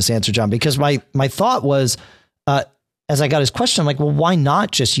to you for this answer, John, because my thought was, as I got his question, I'm like, well, why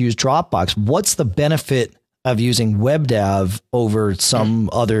not just use Dropbox? What's the benefit of using WebDAV over some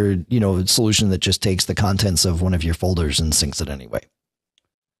other, solution that just takes the contents of one of your folders and syncs it anyway?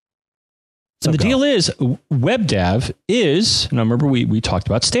 So the deal is WebDAV is, now remember we talked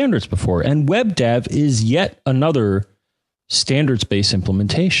about standards before, and WebDAV is yet another standards-based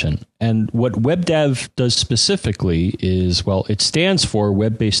implementation. And what WebDAV does specifically is, well, it stands for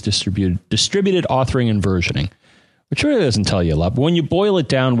Web-Based Distributed Authoring and Versioning, which really doesn't tell you a lot. But when you boil it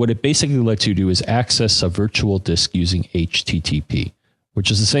down, what it basically lets you do is access a virtual disk using HTTP, which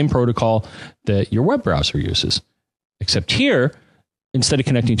is the same protocol that your web browser uses. Except here, instead of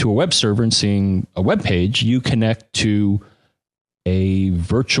connecting to a web server and seeing a web page, you connect to a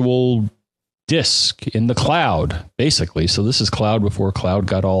virtual disk in the cloud, basically. So this is cloud before cloud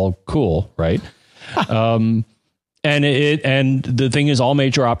got all cool, right? And the thing is, all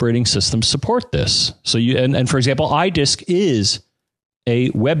major operating systems support this. So and for example, iDisk is a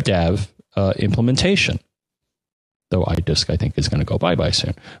WebDAV implementation, though iDisk I think is going to go bye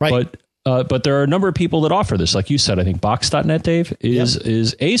soon. Right. But there are a number of people that offer this. Like you said, I think Box.net, Dave,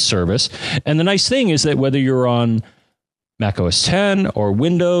 is a service. And the nice thing is that whether you're on Mac OS X or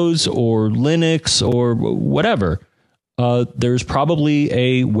Windows or Linux or whatever, there's probably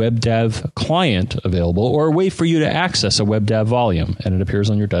a WebDAV client available or a way for you to access a WebDAV volume, and it appears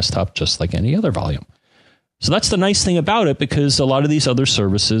on your desktop just like any other volume. So that's the nice thing about it, because a lot of these other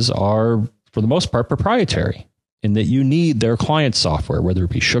services are, for the most part, proprietary in that you need their client software, whether it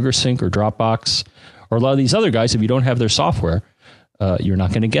be SugarSync or Dropbox or a lot of these other guys. If you don't have their software, you're not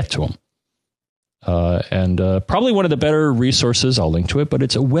going to get to them. And probably one of the better resources, I'll link to it, but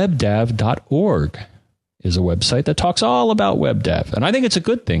it's webdav.org. is a website that talks all about web dev. And I think it's a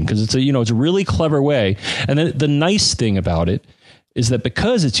good thing because it's a really clever way. And then the nice thing about it is that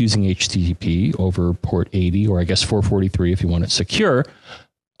because it's using HTTP over port 80, or I guess 443 if you want it secure,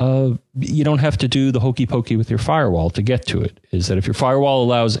 you don't have to do the hokey pokey with your firewall to get to it. Is that if your firewall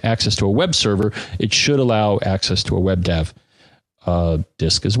allows access to a web server, it should allow access to a web dev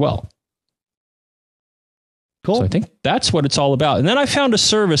disk as well. Cool. So I think that's what it's all about. And then I found a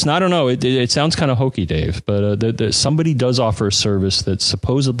service, and I don't know, it sounds kind of hokey, Dave, but somebody does offer a service that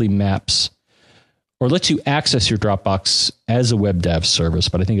supposedly maps or lets you access your Dropbox as a web dev service,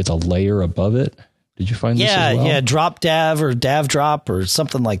 but I think it's a layer above it. Did you find this as well? Yeah, Drop Dev or Dav Drop or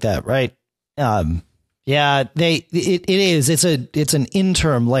something like that, right? It is. It's an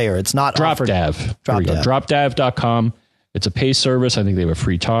interim layer. It's not DropDev. DropDev. DropDev.com. It's a pay service. I think they have a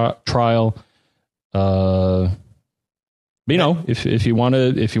free trial. But, if you want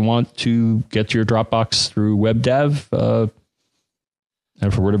to get to your Dropbox through WebDev,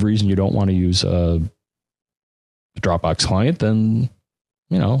 and for whatever reason you don't want to use a Dropbox client, then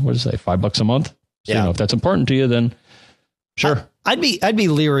what is it, $5 a month? So, if that's important to you, then sure. I'd be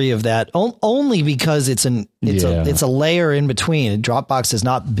leery of that only because it's a layer in between. Dropbox is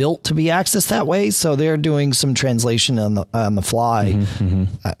not built to be accessed that way, so they're doing some translation on the fly.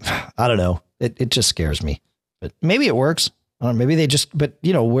 I don't know. It just scares me, but maybe it works. Maybe they just. But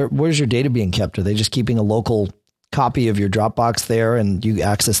where's your data being kept? Are they just keeping a local copy of your Dropbox there, and you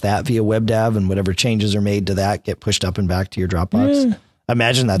access that via WebDAV, and whatever changes are made to that get pushed up and back to your Dropbox? Yeah. I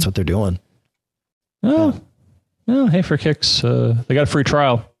imagine that's what they're doing. Oh. Well, hey, for kicks, they got a free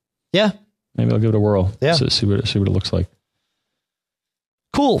trial. Yeah. Maybe I'll give it a whirl. Yeah. So see what it looks like.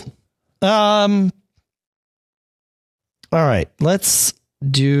 Cool. All right. Let's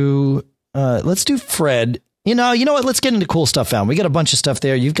do Fred. You know what? Let's get into cool stuff found. We got a bunch of stuff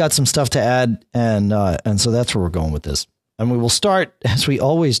there. You've got some stuff to add. And so that's where we're going with this. And we will start, as we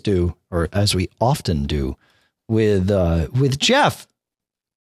always do, or as we often do, with Jeff.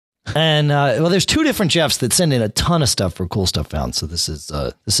 And there's two different Jeffs that send in a ton of stuff for cool stuff found. So this is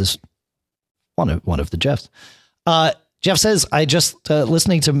one of the Jeffs. Jeff says, I just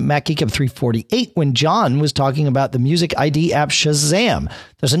listening to Mac Geek Up 348 when John was talking about the music ID app Shazam.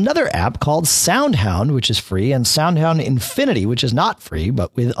 There's another app called SoundHound, which is free, and SoundHound Infinity, which is not free,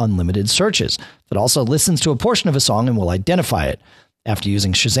 but with unlimited searches, that also listens to a portion of a song and will identify it. After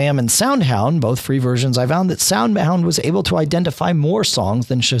using Shazam and SoundHound, both free versions, I found that SoundHound was able to identify more songs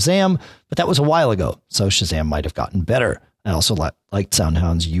than Shazam, but that was a while ago, so Shazam might have gotten better. I also liked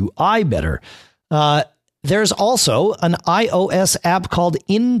SoundHound's UI better. There's also an iOS app called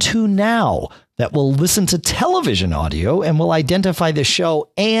Into Now that will listen to television audio and will identify the show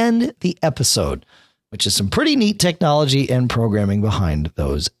and the episode, which is some pretty neat technology and programming behind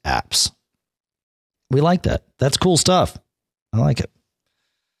those apps. We like that. That's cool stuff. I like it.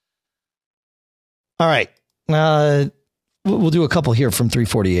 All right. We'll do a couple here from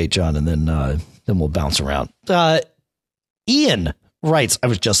 348, John, and then we'll bounce around. Ian writes, I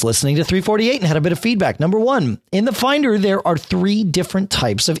was just listening to 348 and had a bit of feedback. Number one, in the Finder, there are 3 different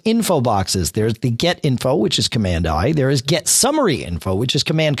types of info boxes. There's the Get Info, which is Command I. There is Get Summary Info, which is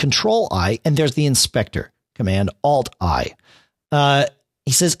Command Control I. And there's the Inspector, Command Alt I.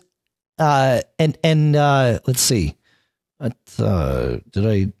 He says, let's see.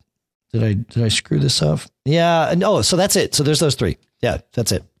 Did I screw this up? Yeah. No. So that's it. So there's those 3. Yeah,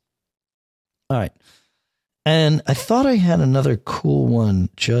 that's it. All right. And I thought I had another cool one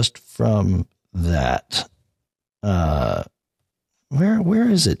just from that.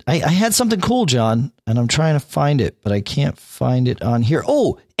 Where is it? I had something cool, John, and I'm trying to find it, but I can't find it on here.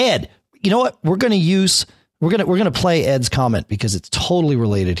 Oh, Ed, you know what? We're going to play Ed's comment because it's totally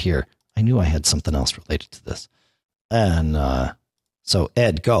related here. I knew I had something else related to this. And so,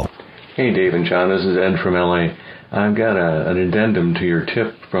 Ed, go. Hey, Dave and John. This is Ed from LA. I've got an addendum to your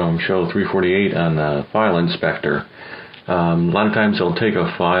tip from show 348 on the file inspector. A lot of times I'll take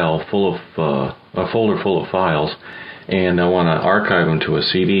a file full of a folder full of files, and I want to archive them to a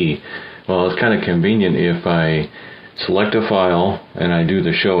CD. Well, it's kind of convenient if I select a file and I do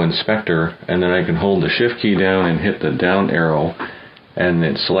the show inspector, and then I can hold the shift key down and hit the down arrow, and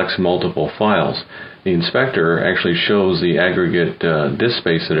it selects multiple files. The inspector actually shows the aggregate disk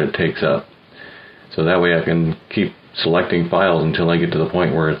space that it takes up. So that way I can keep selecting files until I get to the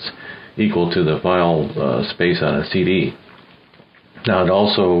point where it's equal to the file space on a CD. Now it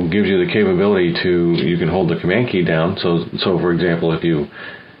also gives you the capability you can hold the command key down. So for example, if you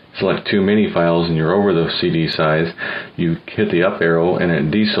select too many files and you're over the CD size, you hit the up arrow and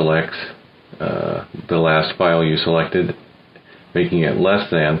it deselects the last file you selected, making it less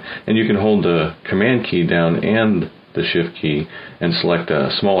than, and you can hold the command key down and the shift key and select a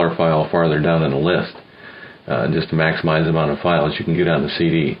smaller file farther down in the list, just to maximize the amount of files you can get on the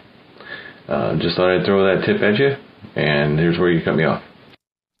CD. Just thought I'd throw that tip at you, and here's where you cut me off.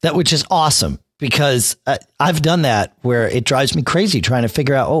 That, which is awesome, because I've done that where it drives me crazy trying to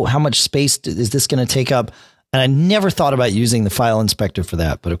figure out, how much space is this going to take up? And I never thought about using the file inspector for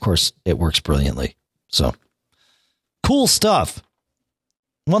that, but of course it works brilliantly. So cool stuff.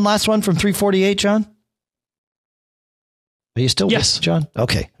 One last one from 348, John. Are you still with us, John?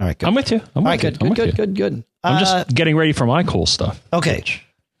 Okay. All right. Good. I'm with you. All right. Good. I'm just getting ready for my cool stuff. Okay.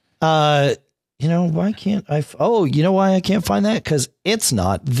 Why can't I? You know why I can't find that? Because it's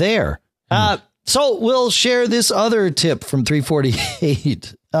not there. So we'll share this other tip from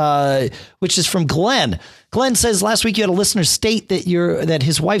 348, which is from Glenn. Glenn says last week you had a listener state that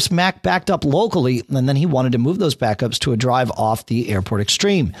his wife's Mac backed up locally, and then he wanted to move those backups to a drive off the Airport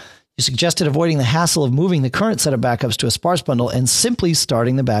Extreme. You suggested avoiding the hassle of moving the current set of backups to a sparse bundle and simply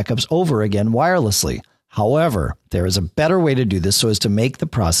starting the backups over again wirelessly. However, there is a better way to do this so as to make the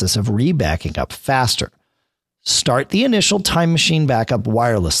process of rebacking up faster. Start the initial Time Machine backup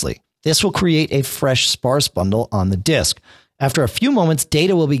wirelessly. This will create a fresh sparse bundle on the disk. After a few moments,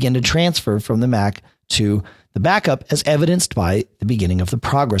 data will begin to transfer from the Mac to the backup, as evidenced by the beginning of the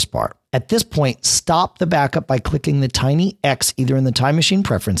progress bar. At this point, stop the backup by clicking the tiny X either in the Time Machine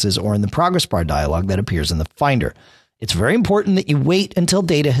preferences or in the progress bar dialog that appears in the Finder. It's very important that you wait until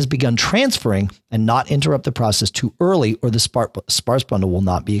data has begun transferring and not interrupt the process too early, or the sparse bundle will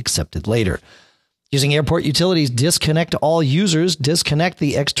not be accepted later. Using Airport Utilities, disconnect all users, disconnect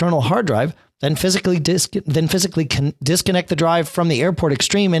the external hard drive, then physically disconnect the drive from the Airport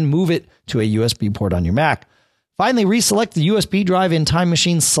Extreme and move it to a USB port on your Mac. Finally, reselect the USB drive in Time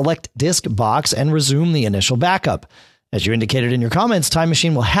Machine's Select Disk box and resume the initial backup. As you indicated in your comments, Time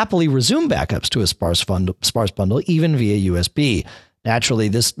Machine will happily resume backups to a sparse bundle, even via USB. Naturally,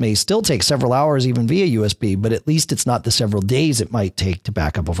 this may still take several hours even via USB, but at least it's not the several days it might take to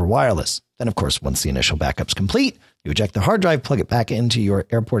back up over wireless. Then, of course, once the initial backup's complete, you eject the hard drive, plug it back into your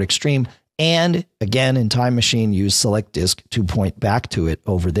Airport Extreme, and again, in Time Machine, use Select Disk to point back to it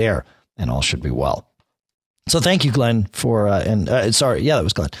over there, and all should be well. So thank you, Glenn, for, that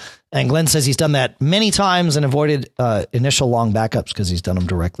was Glenn. And Glenn says he's done that many times and avoided initial long backups because he's done them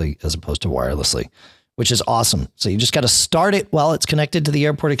directly as opposed to wirelessly, which is awesome. So you just got to start it while it's connected to the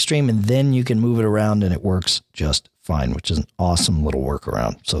Airport Extreme, and then you can move it around and it works just fine, which is an awesome little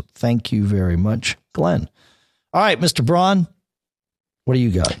workaround. So thank you very much, Glenn. All right, Mr. Braun, what do you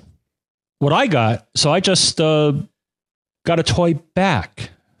got? What I got, so I just got a toy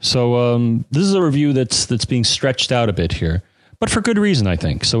back. So this is a review that's being stretched out a bit here, but for good reason, I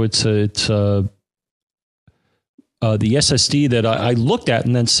think. So it's the SSD that I looked at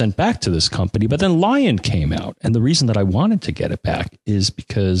and then sent back to this company, but then Lion came out, and the reason that I wanted to get it back is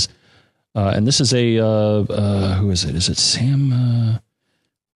because, and this is who is it? Is it Sam?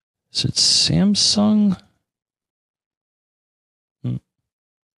 Is it Samsung?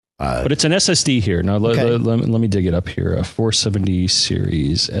 But it's an SSD here. Now, let me dig it up here. A 470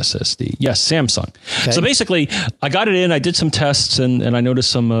 series SSD. Yes, Samsung. Okay. So basically, I got it in. I did some tests, and I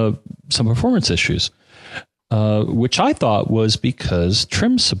noticed some performance issues, which I thought was because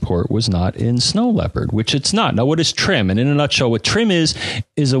trim support was not in Snow Leopard, which it's not. Now, what is trim? And in a nutshell, what trim is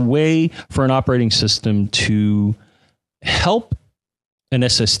a way for an operating system to help an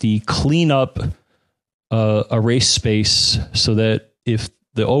SSD clean up erase space so that if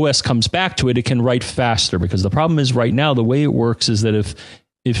the OS comes back to it, it can write faster, because the problem is right now, the way it works is that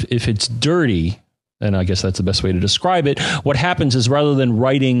if it's dirty, and I guess that's the best way to describe it, what happens is rather than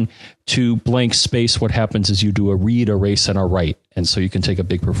writing to blank space, what happens is you do a read, erase, and a write. And so you can take a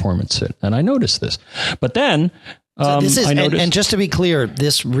big performance hit. And I noticed this. But then and just to be clear,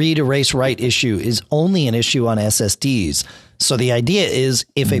 this read, erase, write issue is only an issue on SSDs. So the idea is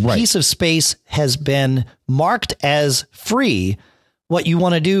if a piece of space has been marked as free, what you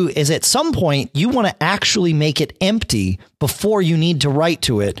want to do is at some point you want to actually make it empty before you need to write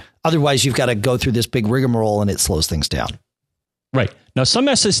to it. Otherwise, you've got to go through this big rigmarole and it slows things down. Right. Now, some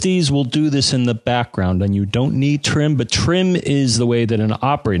SSDs will do this in the background and you don't need trim, but trim is the way that an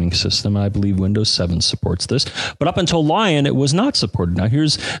operating system, and I believe Windows 7 supports this, but up until Lion, it was not supported. Now,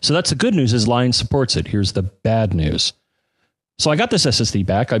 so that's the good news is Lion supports it. Here's the bad news. So I got this SSD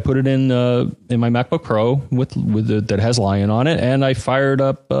back. I put it in my MacBook Pro that has Lion on it, and I fired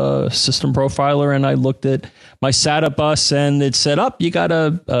up System Profiler, and I looked at my SATA bus, and it said, you got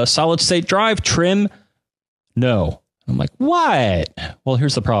a solid state drive, trim. No. I'm like, what? Well,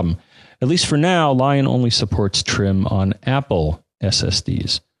 here's the problem. At least for now, Lion only supports trim on Apple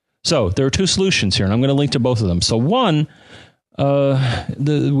SSDs. So there are two solutions here, and I'm going to link to both of them. So one,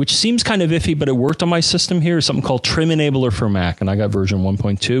 which seems kind of iffy, but it worked on my system here, is something called Trim Enabler for Mac, and I got version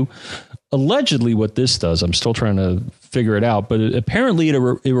 1.2. Allegedly, what this does, I'm still trying to figure it out, but apparently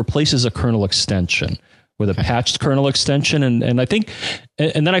it replaces a kernel extension with a patched kernel extension. And I think,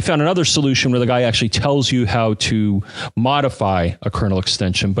 and then I found another solution where the guy actually tells you how to modify a kernel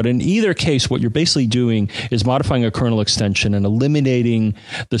extension. But in either case, what you're basically doing is modifying a kernel extension and eliminating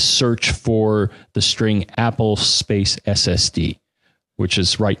the search for the string Apple space SSD, which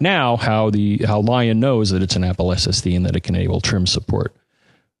is right now how Lion knows that it's an Apple SSD and that it can enable trim support.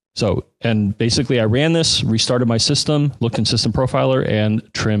 So, and basically I ran this, restarted my system, looked in System Profiler,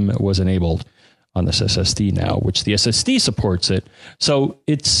 and trim was enabled on this SSD now, which the SSD supports it. So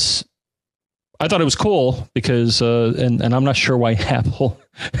I thought it was cool because, and I'm not sure why Apple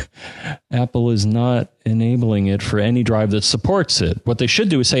is not enabling it for any drive that supports it. What they should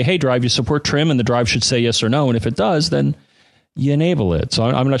do is say, hey, drive, you support trim, and the drive should say yes or no. And if it does, then you enable it. So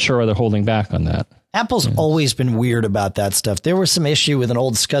I'm not sure why they're holding back on that. Apple's always been weird about that stuff. There was some issue with an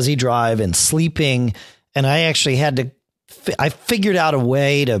old SCSI drive and sleeping, and I actually I figured out a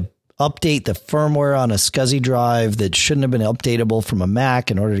way to update the firmware on a SCSI drive that shouldn't have been updatable from a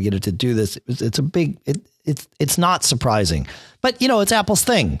Mac in order to get it to do this. It's not surprising, but it's Apple's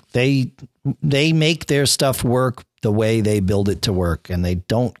thing. They make their stuff work the way they build it to work, and they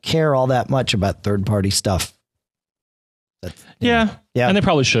don't care all that much about third-party stuff. Yeah. And they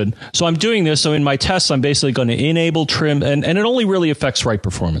probably should. So I'm doing this. So in my tests, I'm basically going to enable trim, and it only really affects write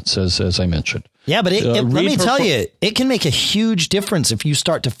performance, as I mentioned. Yeah, but let me tell you, it can make a huge difference if you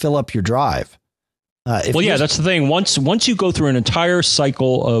start to fill up your drive. That's the thing. Once you go through an entire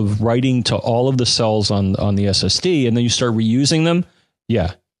cycle of writing to all of the cells on the SSD, and then you start reusing them,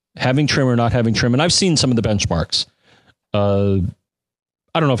 having trim or not having trim. And I've seen some of the benchmarks.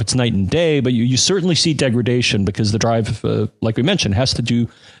 I don't know if it's night and day, but you certainly see degradation because the drive, like we mentioned, has to do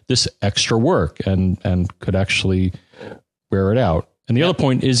this extra work and could actually wear it out. And the other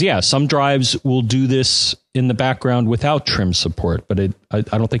point is, some drives will do this in the background without trim support, but I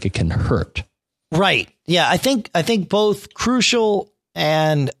don't think it can hurt. Right. Yeah, I think both Crucial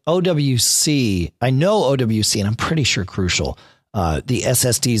and OWC, I know OWC, and I'm pretty sure Crucial, the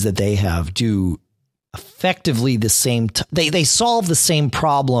SSDs that they have do effectively the same. They solve the same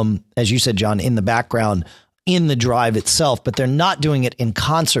problem, as you said, John, in the background in the drive itself, but they're not doing it in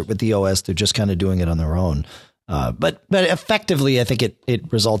concert with the OS. They're just kind of doing it on their own. But effectively, I think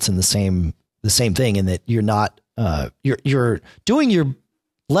it results in the same thing in that you're not you're doing your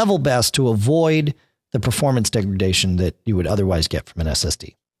level best to avoid the performance degradation that you would otherwise get from an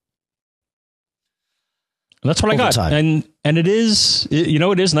SSD. And that's what I got. And it is,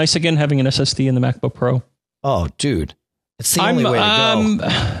 it is nice again having an SSD in the MacBook Pro. Oh, dude. It's the only way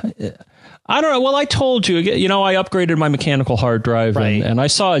to go. I don't know. Well, I told you, I upgraded my mechanical hard drive and I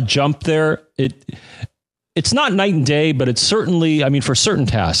saw a jump there. It's not night and day, but it's certainly, for certain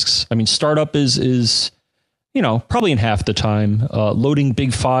tasks. Startup is probably in half the time. Loading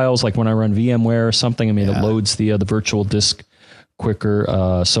big files, like when I run VMware or something, it loads the virtual disk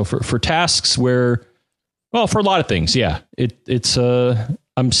quicker. So for tasks where, well, for a lot of things, it's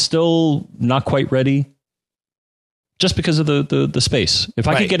I'm still not quite ready, just because of the space. If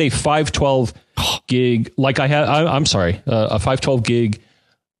I could get a 512 gig, like I had, a 512 gig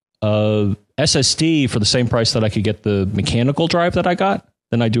SSD for the same price that I could get the mechanical drive that I got,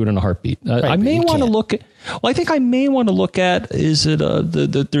 then I do it in a heartbeat. I may want to look at. Well, I think I may want to look at. Is it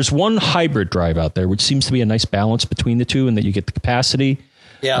there's one hybrid drive out there, which seems to be a nice balance between the two, and that you get the capacity.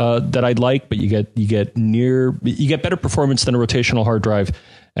 That I'd like, but you get better performance than a rotational hard drive,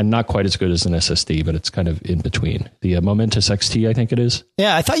 and not quite as good as an SSD, but it's kind of in between. The Momentus XT, I think it is.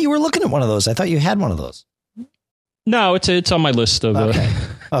 Yeah, I thought you were looking at one of those. I thought you had one of those. No, it's on my list of.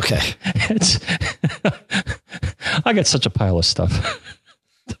 Okay. I got such a pile of stuff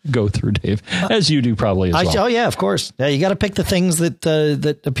to go through, Dave, as you do probably as well. Oh yeah, of course. Yeah, you got to pick the things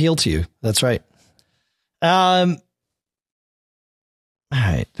that appeal to you. That's right. All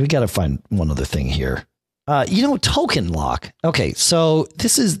right, we got to find one other thing here. Token lock. Okay, so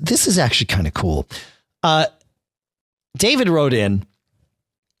this is actually kind of cool. David wrote in,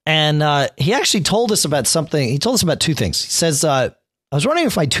 and he actually told us about something. He told us about two things. He says, I was wondering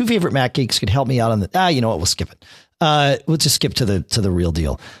if my two favorite Mac geeks could help me out on the. You know what? We'll skip it. We'll just skip to the real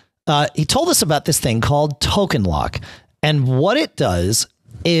deal. He told us about this thing called Token Lock, and what it does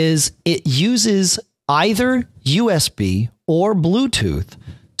is it uses either USB or Bluetooth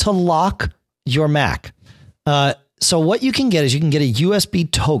to lock your Mac. so what you can get is you can get a USB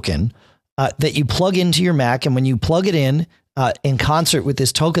token that you plug into your Mac. And when you plug it in concert with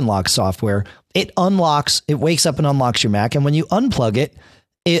this token lock software, it wakes up and unlocks your Mac. And when you unplug it,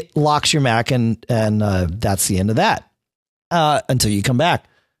 it locks your Mac. And that's the end of that until you come back.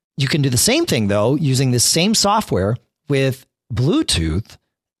 You can do the same thing, though, using this same software with Bluetooth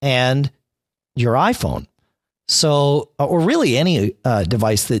and your iPhone. So, or really any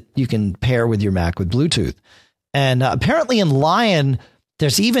device that you can pair with your Mac with Bluetooth. And apparently in Lion,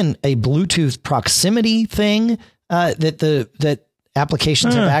 there's even a Bluetooth proximity thing that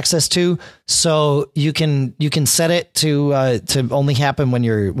applications have access to. So you can set it to only happen when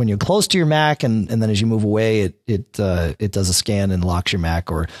you're close to your Mac, and then as you move away, it does a scan and locks your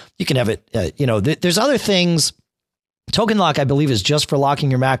Mac. Or you can have it. There's other things. Token lock, I believe, is just for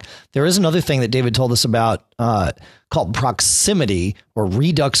locking your Mac. There is another thing that David told us about called Proximity, or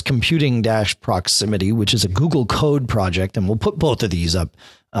Redux Computing Proximity, which is a Google Code project, and we'll put both of these up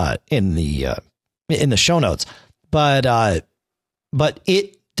in the show notes. But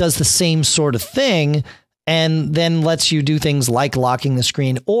it does the same sort of thing, and then lets you do things like locking the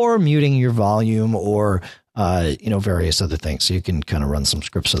screen or muting your volume or various other things. So you can kind of run some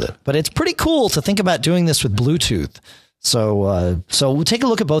scripts with it. But it's pretty cool to think about doing this with Bluetooth. So we'll take a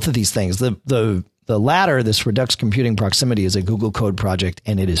look at both of these things. The latter, this Redux Computing Proximity, is a Google Code project,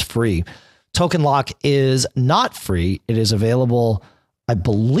 and it is free. Token Lock is not free. It is available, I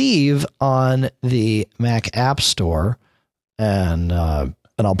believe, on the Mac App Store, and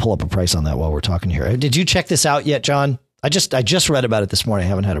I'll pull up a price on that while we're talking here. Did you check this out yet, John? I just read about it this morning. I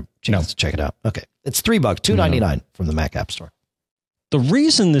haven't had a chance to check it out. Okay, it's $3, $2.99 from the Mac App Store. The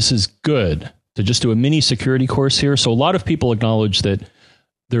reason this is good, to just do a mini security course here. So a lot of people acknowledge that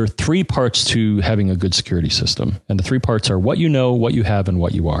there are 3 parts to having a good security system. And the 3 parts are what you know, what you have, and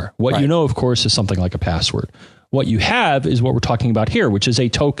what you are. What you know, of course, is something like a password. What you have is what we're talking about here, which is a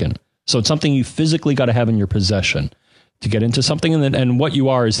token. So it's something you physically got to have in your possession to get into something. And what you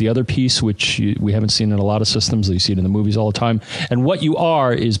are is the other piece, which we haven't seen in a lot of systems. You see it in the movies all the time. And what you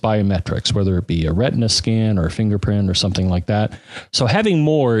are is biometrics, whether it be a retina scan or a fingerprint or something like that. So having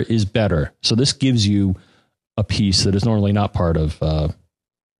more is better. So this gives you a piece that is normally not part of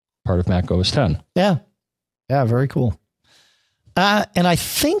Mac OS X. Yeah. Yeah. Very cool. And I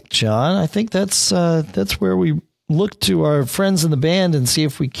think, John, that's where we look to our friends in the band and see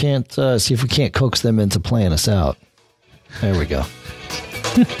if we can't coax them into playing us out. There we go.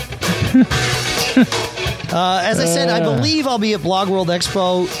 As I said, I believe I'll be at Blog World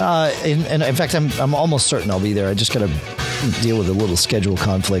Expo. And in fact, I'm almost certain I'll be there. I just got to deal with a little schedule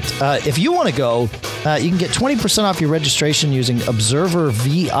conflict. If you want to go, you can get 20% off your registration using Observer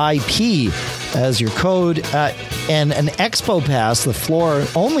VIP as your code, and an Expo Pass, the floor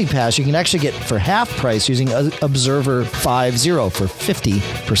only pass, you can actually get for half price using Observer 50 for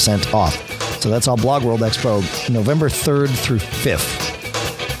 50% off. So that's all Blog World Expo, November 3rd through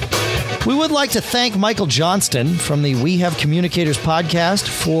 5th. We would like to thank Michael Johnston from the We Have Communicators podcast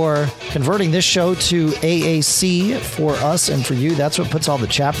for converting this show to AAC for us and for you. That's what puts all the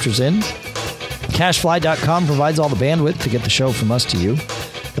chapters in. Cashfly.com provides all the bandwidth to get the show from us to you.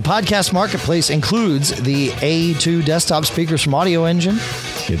 The podcast marketplace includes the A2 desktop speakers from Audio Engine,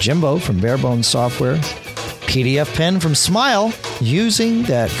 Yojimbo from Barebones Software, PDF Pen from Smile using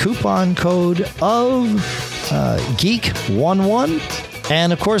that coupon code of Geek11,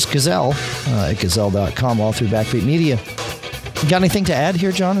 and of course Gazelle at Gazelle.com, all through Backbeat Media. You got anything to add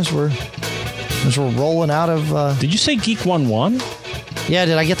here, John, as we're rolling out of... Did you say Geek11? Yeah,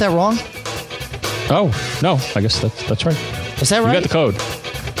 did I get that wrong? Oh, no, I guess that's right. Is that right? You got the code.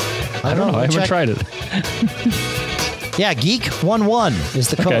 I don't know. I haven't tried it. Yeah, Geek11 is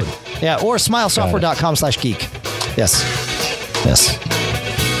the code. Okay. Yeah, or smilesoftware.com/geek. Yes.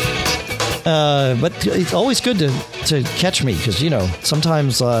 But it's always good to catch me because,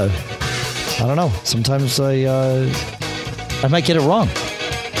 sometimes, I don't know, sometimes I might get it wrong.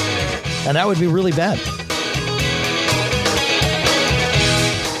 And that would be really bad.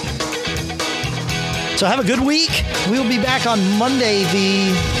 So have a good week. We'll be back on Monday,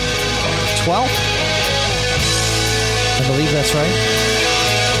 the 12th. I believe that's right.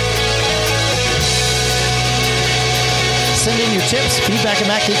 Send in your tips, feedback at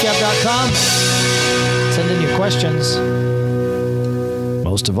MacGeekGab.com. Send in your questions.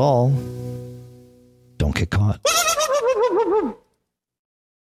 Most of all, don't get caught.